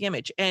 They like the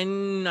image.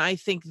 And I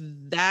think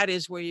that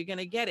is where you're going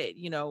to get it.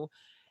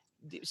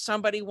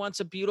 Somebody wants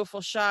a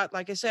beautiful shot,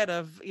 like I said,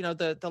 of,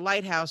 the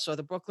lighthouse or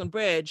the Brooklyn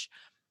Bridge.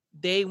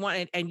 They want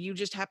it, and you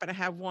just happen to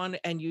have one,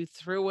 and you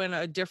threw in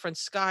a different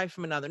sky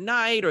from another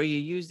night, or you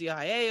use the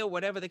IA or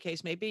whatever the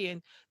case may be,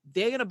 and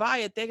they're going to buy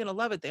it. They're going to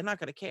love it. They're not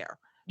going to care.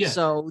 Yeah.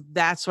 So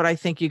that's what I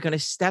think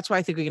that's why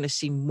I think we're going to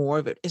see more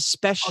of it,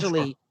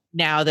 especially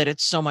now that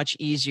it's so much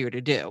easier to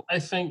do. I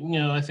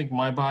think,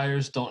 my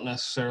buyers don't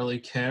necessarily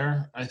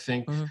care. I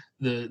think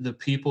the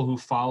people who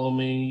follow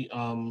me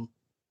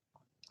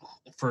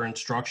for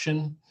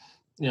instruction,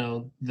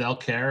 they'll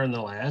care and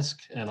they'll ask,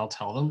 and I'll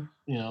tell them.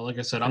 Like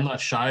I said, I'm not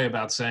shy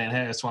about saying,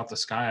 hey, I swapped the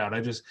sky out.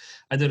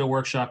 I did a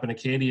workshop in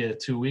Acadia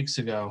 2 weeks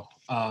ago.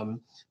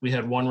 We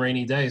had one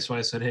rainy day, so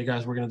I said, hey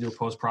guys, we're going to do a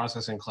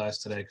post-processing class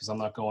today because I'm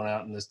not going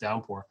out in this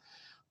downpour.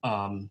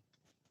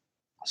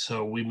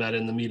 So we met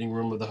in the meeting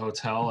room of the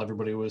hotel.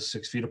 Everybody was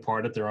 6 feet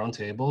apart at their own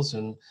tables,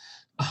 and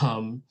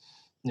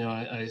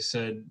I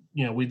said,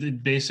 we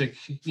did basic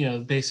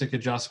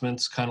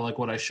adjustments, kind of like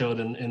what I showed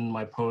in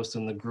my post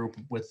in the group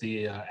with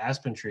the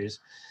aspen trees.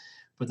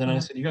 But then I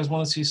said, you guys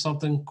want to see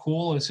something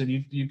cool? I said,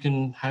 you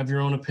can have your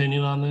own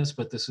opinion on this,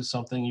 but this is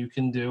something you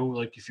can do.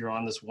 Like if you're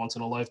on this once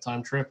in a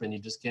lifetime trip and you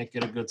just can't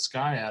get a good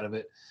sky out of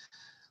it,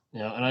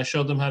 and I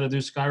showed them how to do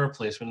sky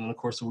replacement. And of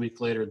course, a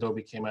week later,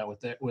 Adobe came out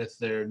with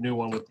their new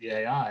one with the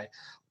AI,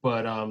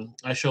 but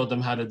I showed them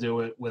how to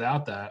do it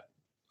without that.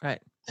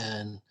 Right.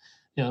 And,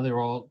 they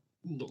were all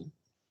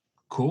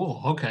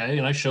Cool. Okay.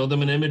 And I showed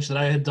them an image that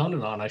I had done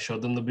it on. I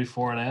showed them the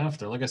before and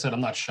after. Like I said,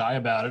 I'm not shy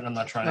about it. I'm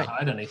not trying to Right.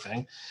 hide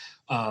anything.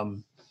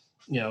 Um,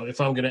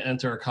 if I'm going to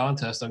enter a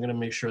contest, I'm going to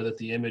make sure that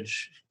the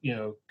image,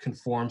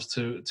 conforms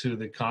to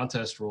the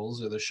contest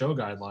rules or the show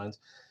guidelines.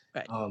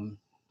 Right. Um,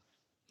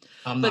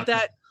 I'm But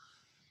not.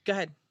 go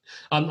ahead.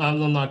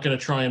 I'm not going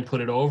to try and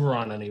put it over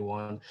on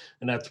anyone,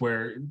 and that's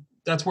where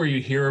you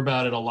hear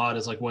about it a lot.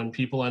 Is like when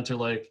people enter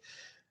like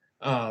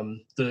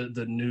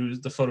the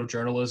news, the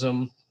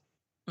photojournalism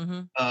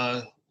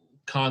Mm-hmm.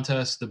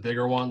 contests, the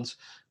bigger ones,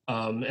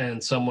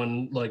 and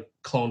someone like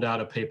cloned out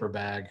a paper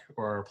bag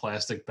or a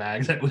plastic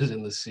bag that was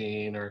in the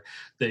scene, or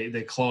they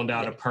cloned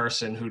out Yeah. a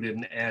person who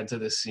didn't add to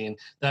the scene.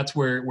 That's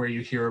where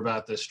you hear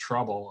about this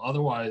trouble.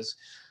 Otherwise,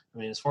 I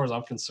mean, as far as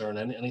I'm concerned,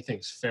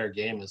 anything's fair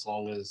game as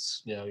long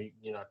as you're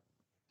not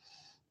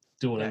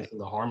doing Right. anything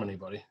to harm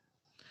anybody.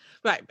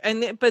 Right.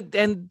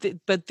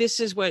 But this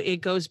is what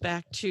it goes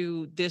back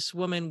to, this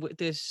woman with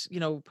this,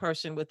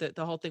 person with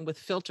the whole thing with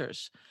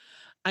filters.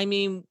 I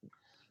mean,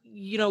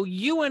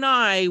 you and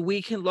I,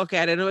 we can look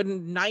at it,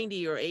 and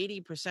 90 or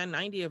 80%,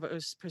 90 of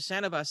us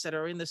percent of us that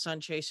are in the Sun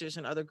Chasers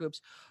and other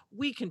groups,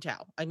 we can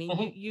tell. I mean,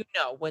 Mhm. you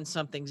know when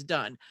something's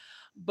done.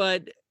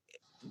 But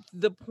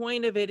the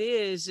point of it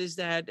is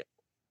that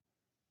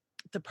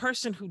the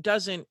person who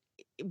doesn't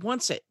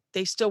wants it,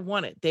 they still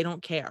want it. They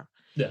don't care.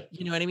 Yeah.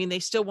 You know what I mean? They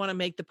still want to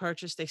make the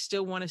purchase. They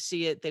still want to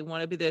see it. They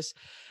want to be this.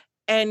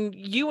 And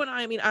you and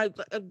I mean,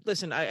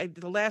 listen,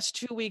 the last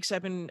 2 weeks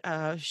I've been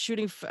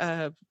shooting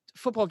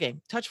football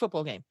game, touch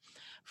football game.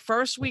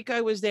 First week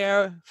I was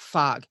there,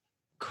 fog,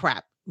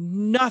 crap,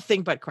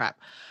 nothing but crap.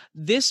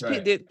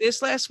 Right.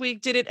 This last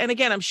week did it. And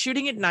again, I'm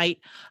shooting at night.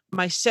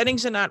 My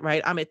settings are not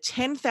right. I'm at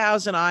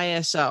 10,000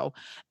 ISO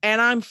and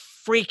I'm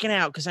freaking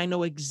out because I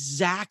know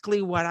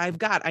exactly what I've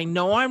got. I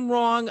know I'm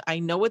wrong. I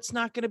know it's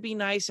not going to be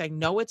nice. I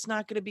know it's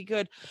not going to be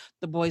good.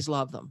 The boys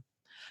love them.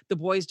 The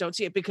boys don't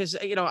see it because,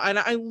 and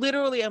I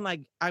literally am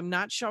like, I'm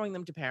not showing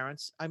them to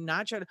parents. I'm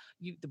not trying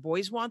to, the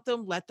boys want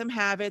them, let them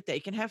have it.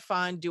 They can have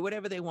fun, do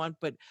whatever they want.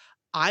 But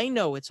I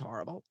know it's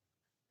horrible,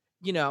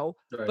 Right.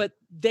 but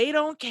they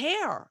don't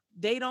care.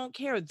 They don't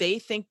care. They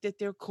think that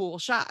they're cool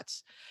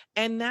shots.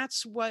 And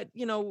that's what,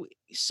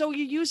 so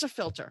you use a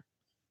filter.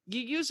 You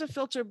use a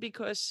filter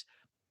because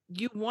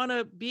you want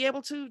to be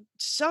able to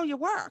sell your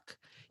work.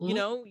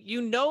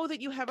 Mhm.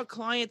 That you have a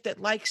client that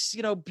likes,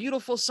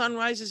 beautiful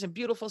sunrises and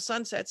beautiful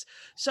sunsets.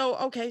 So,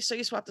 okay, so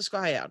you swap the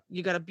sky out.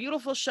 You got a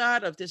beautiful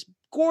shot of this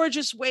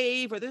gorgeous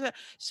wave or this,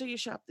 so you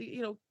shop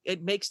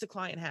it makes the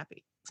client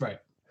happy. Right.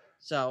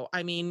 So,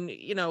 I mean,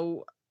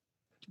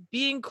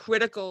 being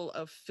critical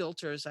of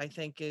filters, I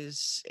think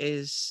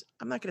is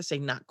I'm not going to say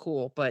not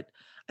cool, but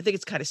I think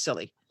it's kind of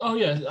silly. Oh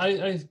yeah,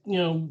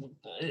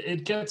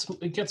 it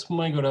gets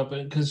mangled up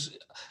because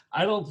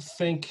I don't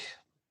think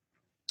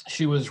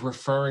she was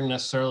referring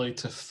necessarily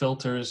to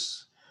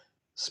filters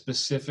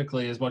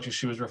specifically as much as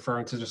she was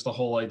referring to just the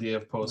whole idea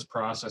of post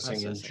processing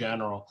in Processing.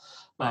 general.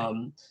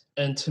 Right.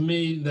 And to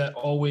me, that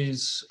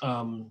always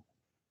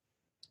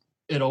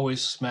it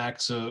always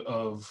smacks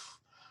of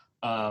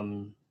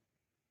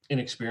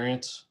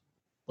inexperience.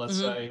 Let's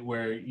Mhm. say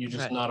where you're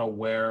just Right. not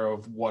aware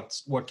of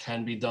what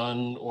can be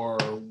done or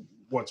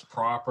what's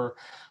proper.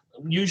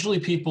 Usually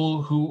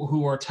people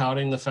who are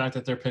touting the fact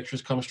that their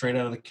pictures come straight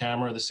out of the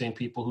camera are the same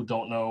people who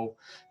don't know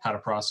how to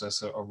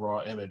process a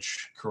raw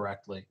image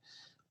correctly.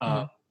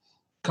 Mhm.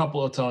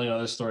 I'll tell you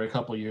another story. A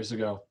couple of years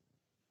ago,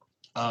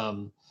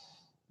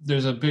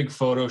 there's a big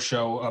photo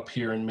show up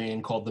here in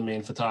Maine called the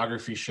Maine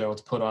Photography Show.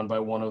 It's put on by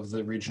one of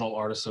the regional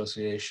art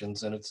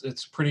associations, and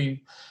it's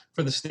pretty,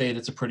 for the state,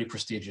 it's a pretty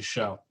prestigious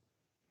show.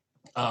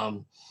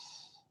 The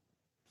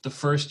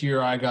first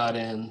year I got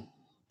in,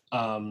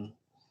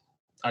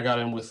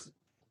 with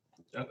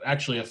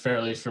actually a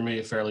fairly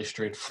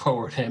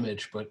straightforward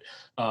image, but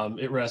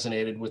it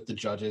resonated with the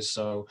judges,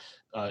 so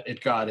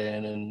it got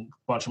in, and a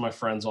bunch of my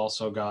friends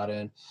also got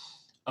in.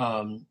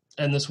 And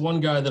this one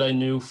guy that I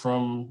knew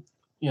from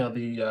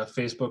the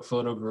Facebook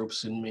photo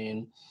groups in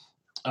Maine,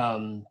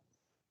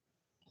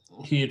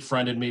 he had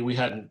friended me. We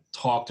hadn't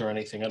talked or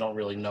anything. I don't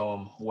really know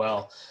him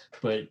well,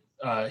 but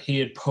he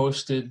had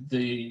posted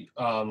the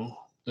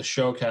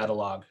show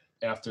catalog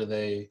after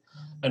they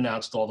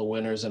announced all the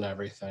winners and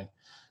everything.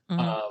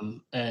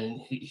 Mhm.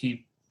 And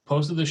he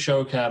posted the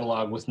show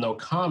catalog with no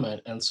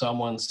comment, and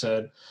someone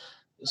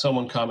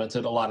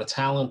commented, a lot of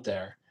talent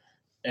there,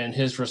 and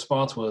his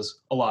response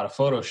was, a lot of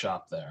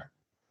Photoshop there.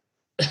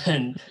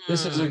 And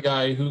this is a Mm.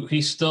 guy who he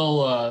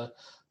still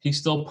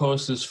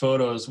posts his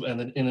photos,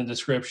 and in the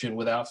description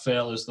without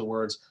fail is the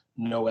words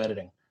no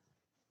editing.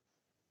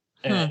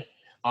 And Hmm.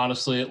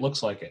 honestly, it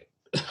looks like it.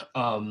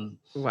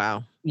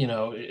 Wow.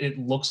 It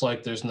looks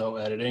like there's no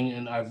editing,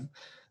 and I've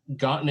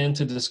gotten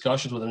into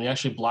discussions with him. He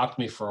actually blocked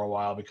me for a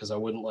while because I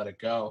wouldn't let it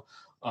go.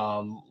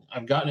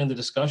 I've gotten into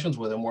discussions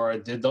with him where I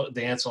did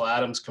the Ansel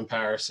Adams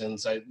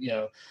comparisons.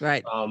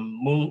 Right.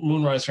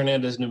 Moonrise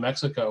Hernandez, New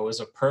Mexico is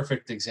a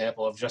perfect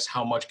example of just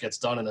how much gets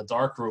done in a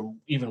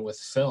darkroom, even with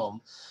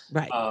film.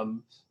 Right.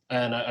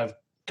 And I've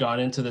got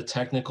into the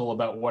technical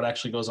about what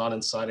actually goes on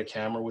inside a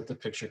camera with the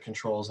picture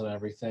controls and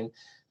everything,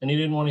 and he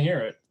didn't want to hear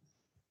it.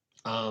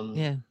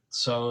 Yeah.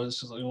 So it's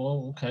just like,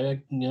 well,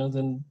 okay,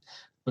 then,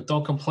 but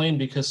don't complain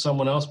because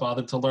someone else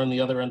bothered to learn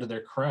the other end of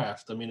their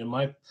craft. I mean, in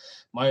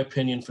my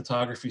opinion,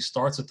 photography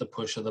starts at the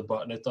push of the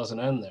button; it doesn't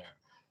end there.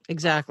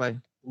 Exactly.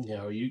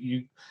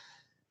 You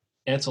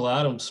Ansel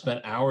Adams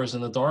spent hours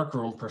in the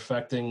darkroom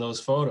perfecting those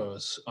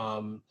photos.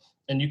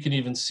 And you can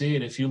even see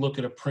it if you look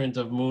at a print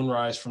of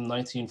Moonrise from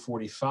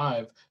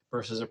 1945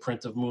 versus a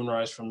print of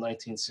Moonrise from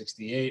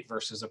 1968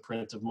 versus a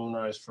print of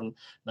Moonrise from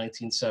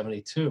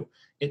 1972.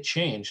 It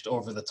changed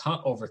over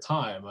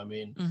time. I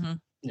mean,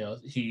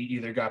 Mm-hmm. he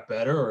either got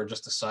better or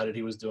just decided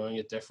he was doing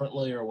it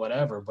differently or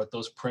whatever, but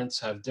those prints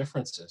have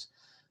differences.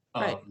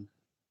 Right.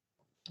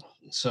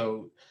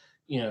 So,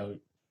 you know,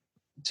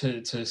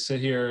 to sit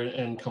here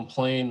and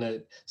complain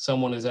that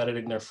someone is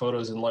editing their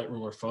photos in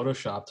Lightroom or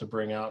Photoshop to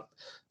bring out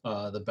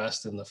the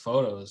best in the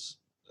photos,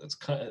 it's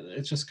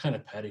just kind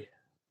of petty.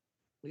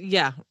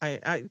 Yeah.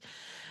 I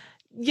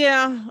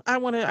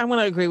want to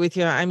agree with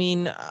you. I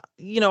mean,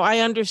 I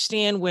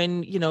understand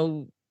when,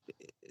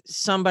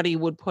 somebody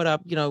would put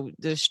up,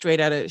 the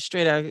straight out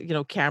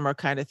of, camera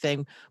kind of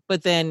thing.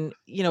 But then,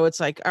 it's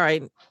like, all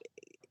right,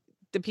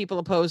 the people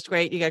are posed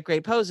great. You got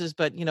great poses,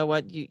 but you know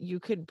what? You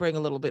could bring a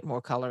little bit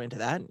more color into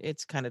that.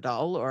 It's kind of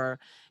dull or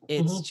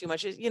it's Mm-hmm. too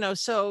much,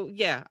 so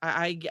yeah,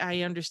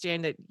 I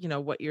understand that,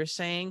 what you're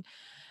saying.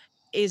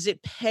 Is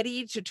it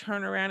petty to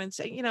turn around and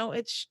say,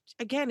 it's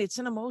again, it's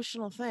an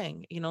emotional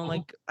thing,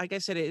 Mm-hmm. like I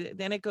said,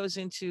 then it goes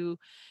into,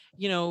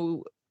 you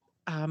know,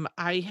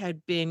 I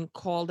had been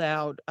called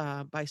out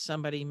by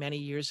somebody many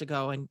years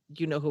ago, and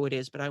you know who it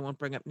is, but I won't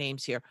bring up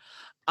names here.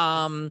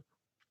 Um,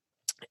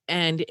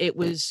 and it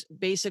was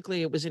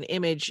basically it was an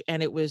image,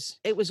 and it was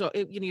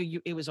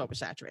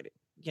oversaturated.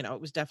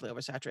 It was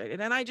definitely oversaturated.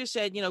 And I just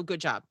said,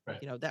 good job.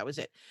 Right. That was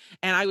it.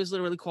 And I was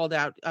literally called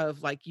out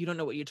of like, you don't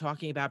know what you're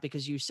talking about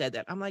because you said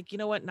that. I'm like, you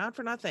know what? Not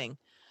for nothing,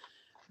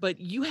 but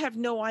you have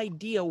no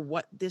idea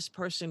what this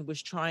person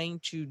was trying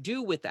to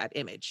do with that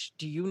image.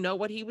 Do you know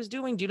what he was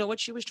doing? Do you know what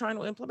she was trying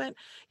to implement?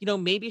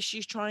 Maybe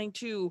she's trying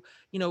to,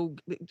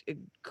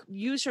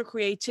 use her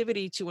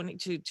creativity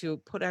to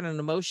put out an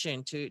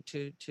emotion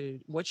to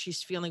what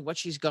she's feeling, what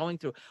she's going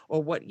through,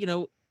 or what,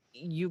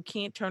 you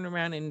can't turn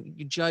around and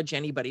you judge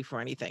anybody for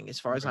anything as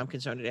far as Right. I'm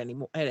concerned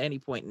at any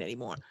point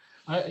anymore.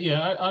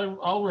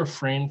 I'll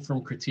refrain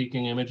from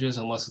critiquing images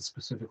unless it's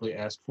specifically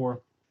asked for.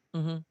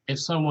 Mm-hmm.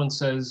 If someone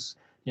says,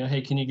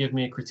 hey, can you give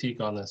me a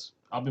critique on this?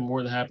 I'll be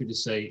more than happy to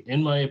say,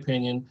 in my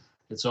opinion,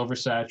 it's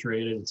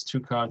oversaturated, it's too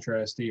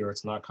contrasty, or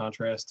it's not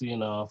contrasty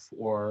enough,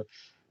 or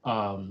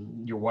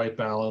your white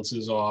balance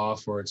is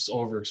off, or it's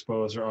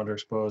overexposed or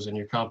underexposed, and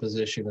your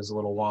composition is a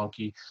little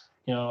wonky.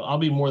 I'll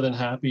be more than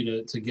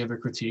happy to give a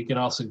critique, and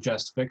I'll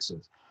suggest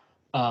fixes.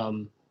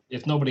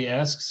 If nobody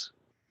asks,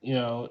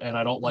 and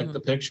I don't like Mm-hmm. the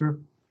picture,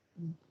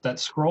 that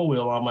scroll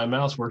wheel on my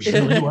mouse works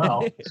really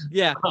well.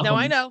 Yeah. No,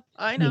 I know.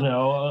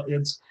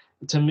 It's,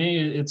 to me,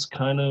 it's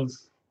kind of,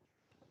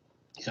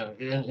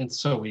 it's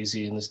so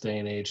easy in this day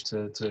and age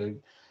to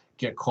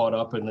get caught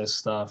up in this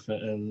stuff,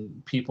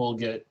 and people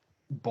get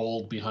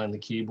bold behind the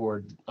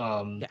keyboard.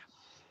 Yeah.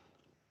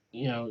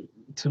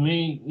 To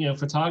me,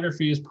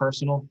 photography is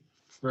personal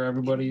for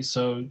everybody.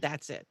 So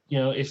That's it.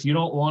 if you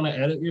don't want to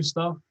edit your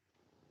stuff,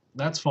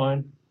 that's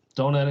fine.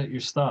 Don't edit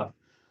your stuff,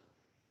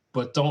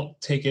 but don't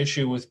take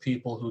issue with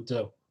people who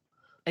do.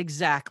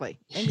 Exactly.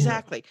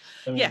 I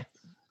mean, Yeah.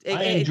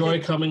 I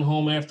enjoy coming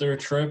home after a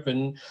trip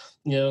and,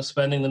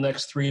 spending the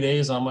next 3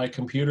 days on my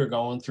computer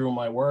going through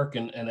my work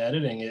and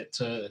editing it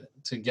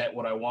to get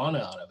what I want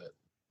out of it.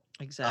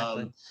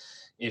 Exactly.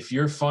 If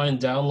you're fine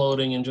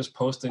downloading and just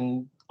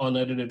posting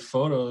unedited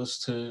photos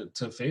to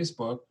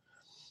Facebook,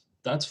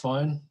 that's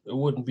fine. It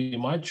wouldn't be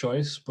my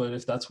choice, but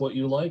if that's what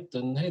you like,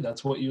 then hey,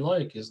 that's what you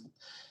like.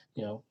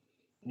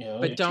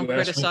 But don't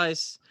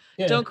criticize.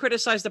 Yeah, don't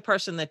criticize the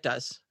person that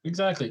does.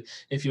 exactly.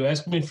 If you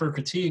ask me for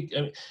critique,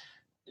 I mean,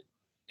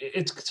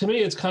 to me,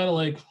 it's kind of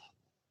like,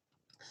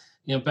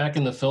 back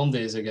in the film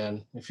days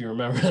again, if you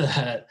remember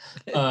that,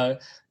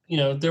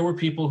 there were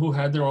people who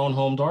had their own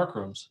home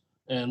darkrooms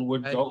and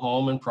would Right. go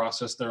home and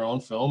process their own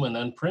film and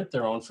then print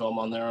their own film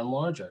on their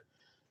enlarger.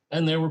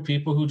 And there were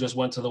people who just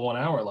went to the 1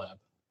 hour lab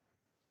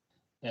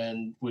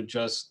and would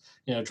just,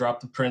 drop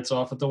the prints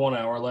off at the 1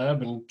 hour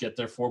lab and get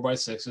their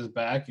 4x6s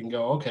back and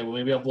go, okay, well,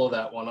 maybe I'll blow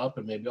that one up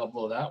and maybe I'll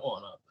blow that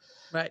one up.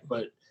 Right.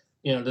 But,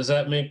 does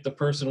that make the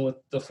person with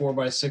the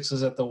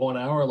 4x6s at the 1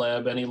 hour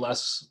lab any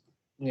less,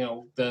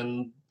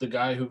 than the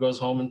guy who goes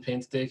home and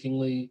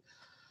painstakingly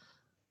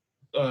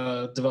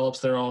develops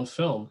their own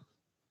film?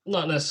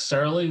 Not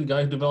necessarily. The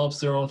guy who develops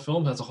their own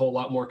film has a whole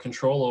lot more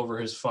control over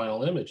his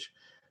final image.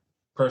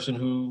 Person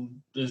who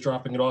is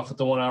dropping it off at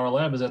the 1 hour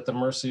lab is at the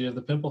mercy of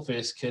the pimple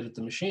face kid at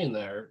the machine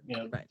there,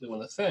 Right. doing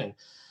the thing.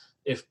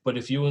 But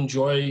if you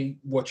enjoy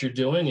what you're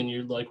doing and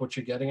you like what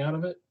you're getting out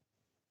of it,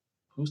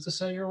 who's to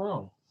say you're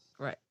wrong?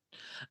 Right.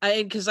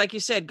 Because like you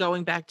said,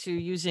 going back to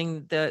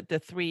using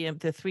the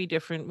three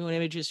different moon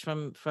images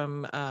from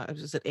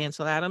was it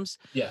Ansel Adams?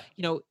 Yeah.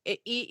 You know,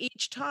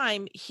 each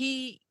time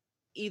he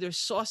either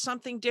saw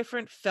something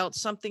different, felt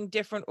something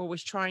different, or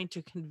was trying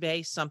to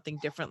convey something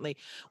differently,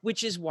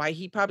 which is why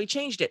he probably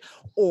changed it.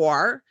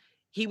 Or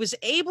he was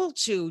able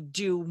to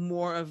do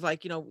more of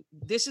like,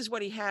 this is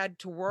what he had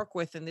to work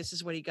with, and this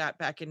is what he got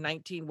back in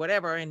 19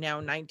 whatever, and now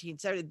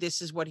 1970.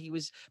 This is what he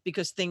was,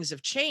 because things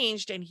have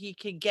changed, and he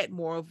can get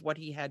more of what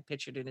he had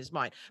pictured in his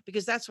mind,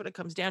 because that's what it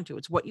comes down to.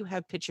 It's what you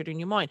have pictured in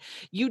your mind.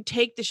 You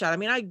take the shot. I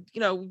mean,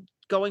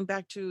 going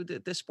back to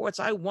the sports,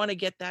 I want to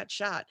get that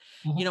shot,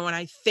 Mhm. and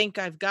I think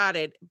I've got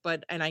it,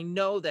 and I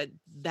know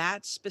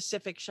that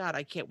specific shot,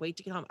 I can't wait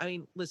to get home. I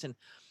mean, listen,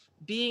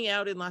 being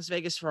out in Las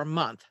Vegas for a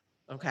month,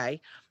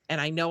 okay, and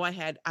I know uh,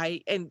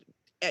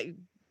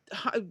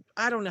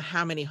 I don't know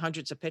how many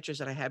hundreds of pictures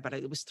that I had, but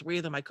it was three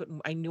of them.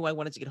 I knew I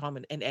wanted to get home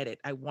and edit.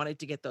 I wanted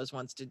to get those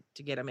ones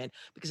to get them in,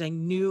 because I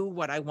knew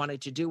what I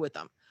wanted to do with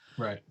them.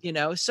 Right.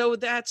 So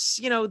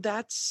it's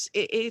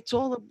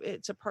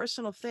a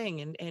personal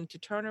thing, and to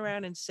turn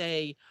around and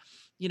say,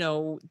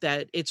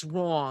 that it's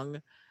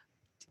wrong,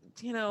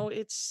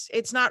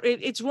 it's not,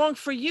 it's wrong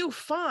for you,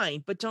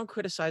 fine, but don't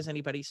criticize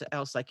anybody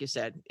else, like you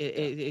said.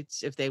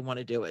 It's if they want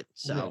to do it.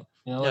 Yeah. So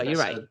no, Like I you're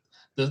right.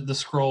 said, the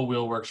scroll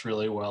wheel works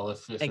really well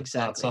if it's not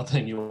Exactly.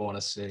 something you want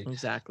to see.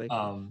 Exactly.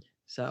 Um,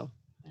 So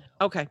you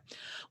okay,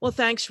 well,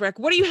 thanks, Rick.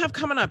 What do you have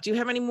coming up? Do you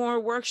have any more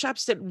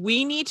workshops that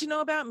we need to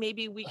know about?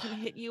 Maybe we can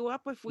hit you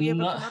up if we ever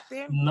come Not up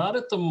there. not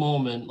at the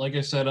moment. Like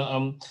I said,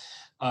 uh,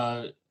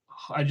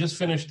 I just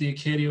finished the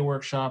Acadia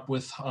workshop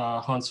with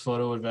Hunt's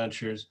Photo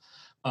Adventures.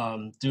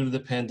 Due to the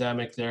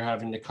pandemic, they're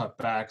having to cut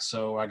back,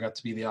 so I got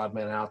to be the odd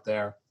man out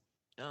there.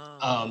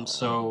 Oh,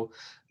 So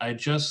I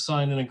just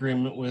signed an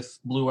agreement with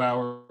Blue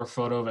Hour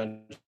Photo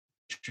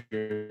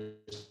Ventures.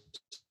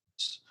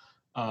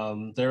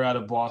 They're out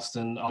of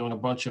Boston. I'm doing a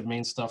bunch of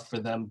main stuff for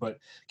them, but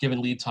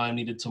given lead time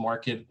needed to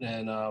market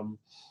and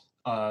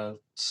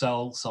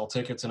sell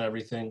tickets and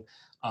everything,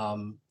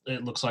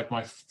 it looks like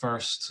my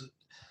first,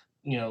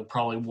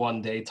 probably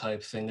 1 day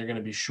type thing. They're going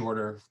to be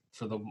shorter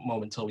for the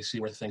moment until we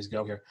see where things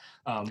go here.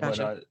 But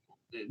gotcha.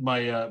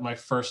 my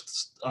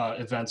first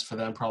events for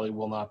them probably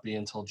will not be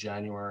until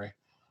January.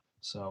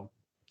 So,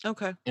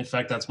 Okay. in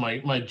fact, that's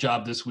my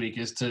job this week,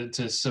 is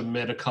to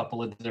submit a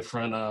couple of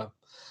different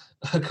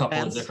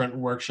Events.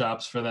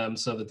 workshops for them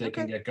so that they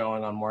can Okay. get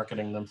going on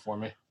marketing them for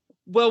me.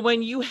 Well,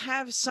 when you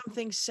have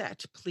something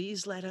set,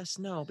 please let us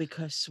know,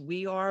 because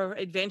we are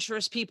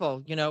adventurous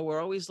people.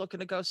 We're always looking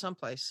to go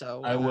someplace.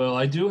 So, I will.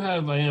 I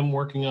am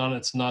working on,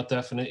 it's not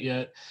definite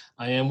yet.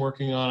 I am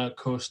working on a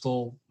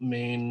coastal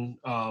Maine,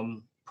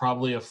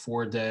 probably a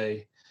 4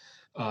 day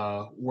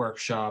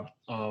workshop,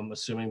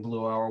 assuming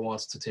Blue Hour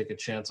wants to take a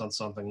chance on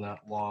something that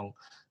long.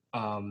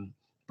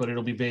 But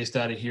it'll be based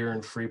out of here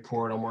in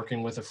Freeport. I'm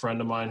working with a friend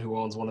of mine who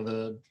owns one of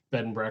the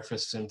bed and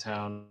breakfasts in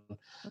town.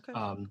 okay.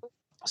 Um,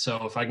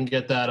 so if I can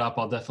get that up,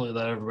 I'll definitely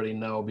let everybody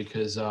know,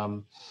 because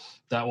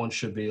that one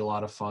should be a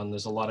lot of fun.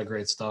 There's a lot of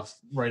great stuff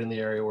right in the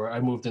area where I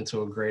moved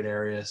into a great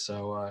area.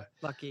 So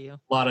Lucky you.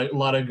 a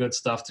lot of good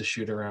stuff to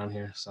shoot around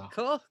here. So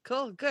Cool.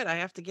 Good. I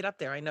have to get up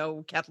there. I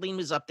know Kathleen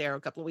was up there a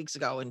couple of weeks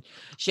ago, and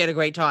she had a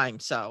great time.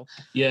 So,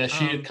 yeah,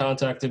 she had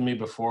contacted me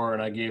before,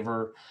 and I gave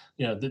her,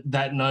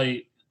 that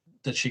night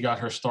that she got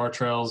her Star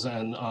Trails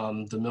and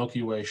the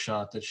Milky Way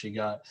shot that she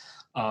got,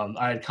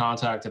 I had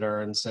contacted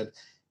her and said,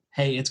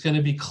 hey, it's going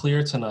to be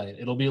clear tonight.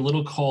 It'll be a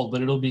little cold,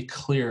 but it'll be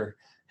clear.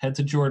 Head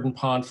to Jordan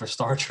Pond for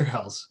Star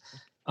Trails.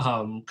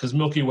 Because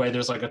Milky Way,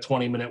 there's like a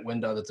 20-minute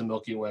window that the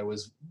Milky Way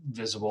was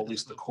visible, at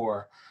least the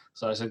core.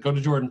 So I said, go to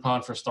Jordan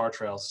Pond for Star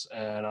Trails.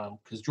 And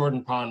because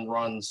Jordan Pond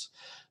runs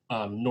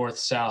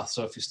north-south.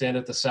 So if you stand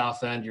at the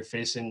south end, you're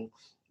facing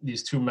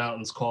these two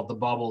mountains called the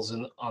Bubbles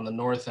on the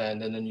north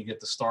end, and then you get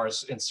the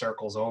stars in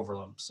circles over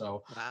them.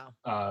 So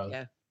wow.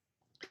 Yeah.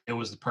 it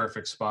was the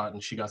perfect spot,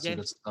 and she got some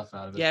good stuff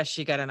out of it. Yeah,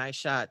 she got a nice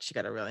shot. She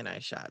got a really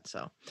nice shot. So,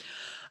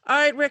 all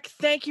right, Rick,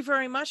 thank you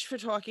very much for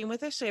talking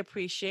with us. I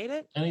appreciate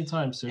it.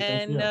 Anytime, Sue.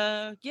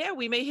 And yeah,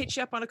 we may hit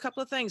you up on a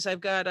couple of things.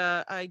 I've got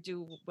I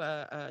do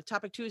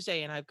Topic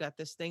Tuesday, and I've got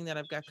this thing that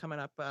I've got coming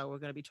up. We're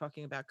going to be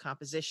talking about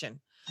composition.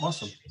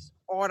 Awesome.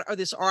 Or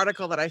this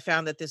article that I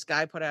found that this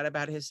guy put out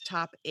about his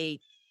top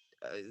 8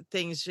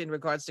 things in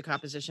regards to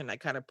composition. I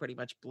kind of pretty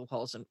much blew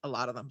holes in a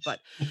lot of them, but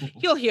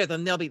you'll hear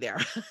them. They'll be there.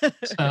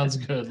 Sounds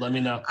good. Let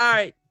me know. All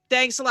right.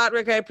 Thanks a lot,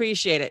 Rick. I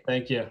appreciate it.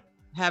 Thank you.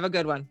 Have a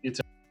good one. You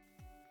too.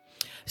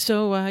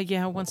 So,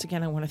 yeah, once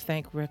again, I want to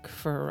thank Rick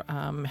for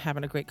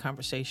having a great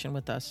conversation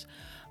with us.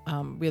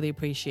 Really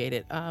appreciate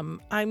it.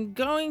 I'm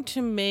going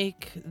to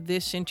make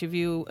this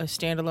interview a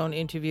standalone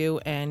interview,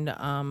 and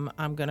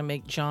I'm going to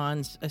make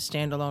John's a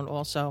standalone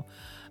also,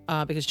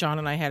 because John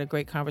and I had a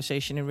great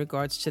conversation in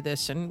regards to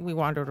this, and we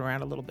wandered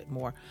around a little bit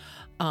more.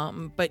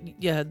 But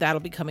yeah,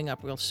 that'll be coming up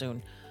real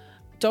soon.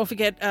 Don't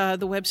forget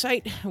the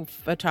website,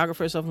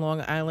 Photographers of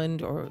Long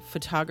Island, or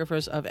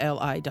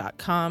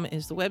photographersofli.com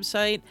is the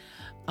website.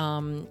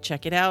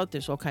 Check it out.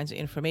 There's all kinds of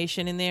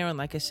information in there. And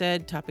like I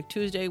said, Topic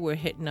Tuesday, we're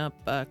hitting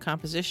up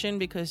composition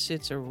because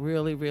it's a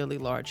really, really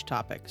large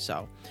topic.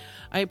 So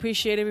I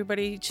appreciate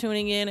everybody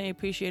tuning in. I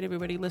appreciate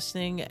everybody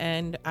listening.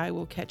 And I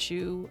will catch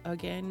you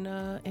again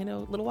in a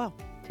little while.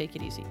 Take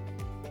it easy.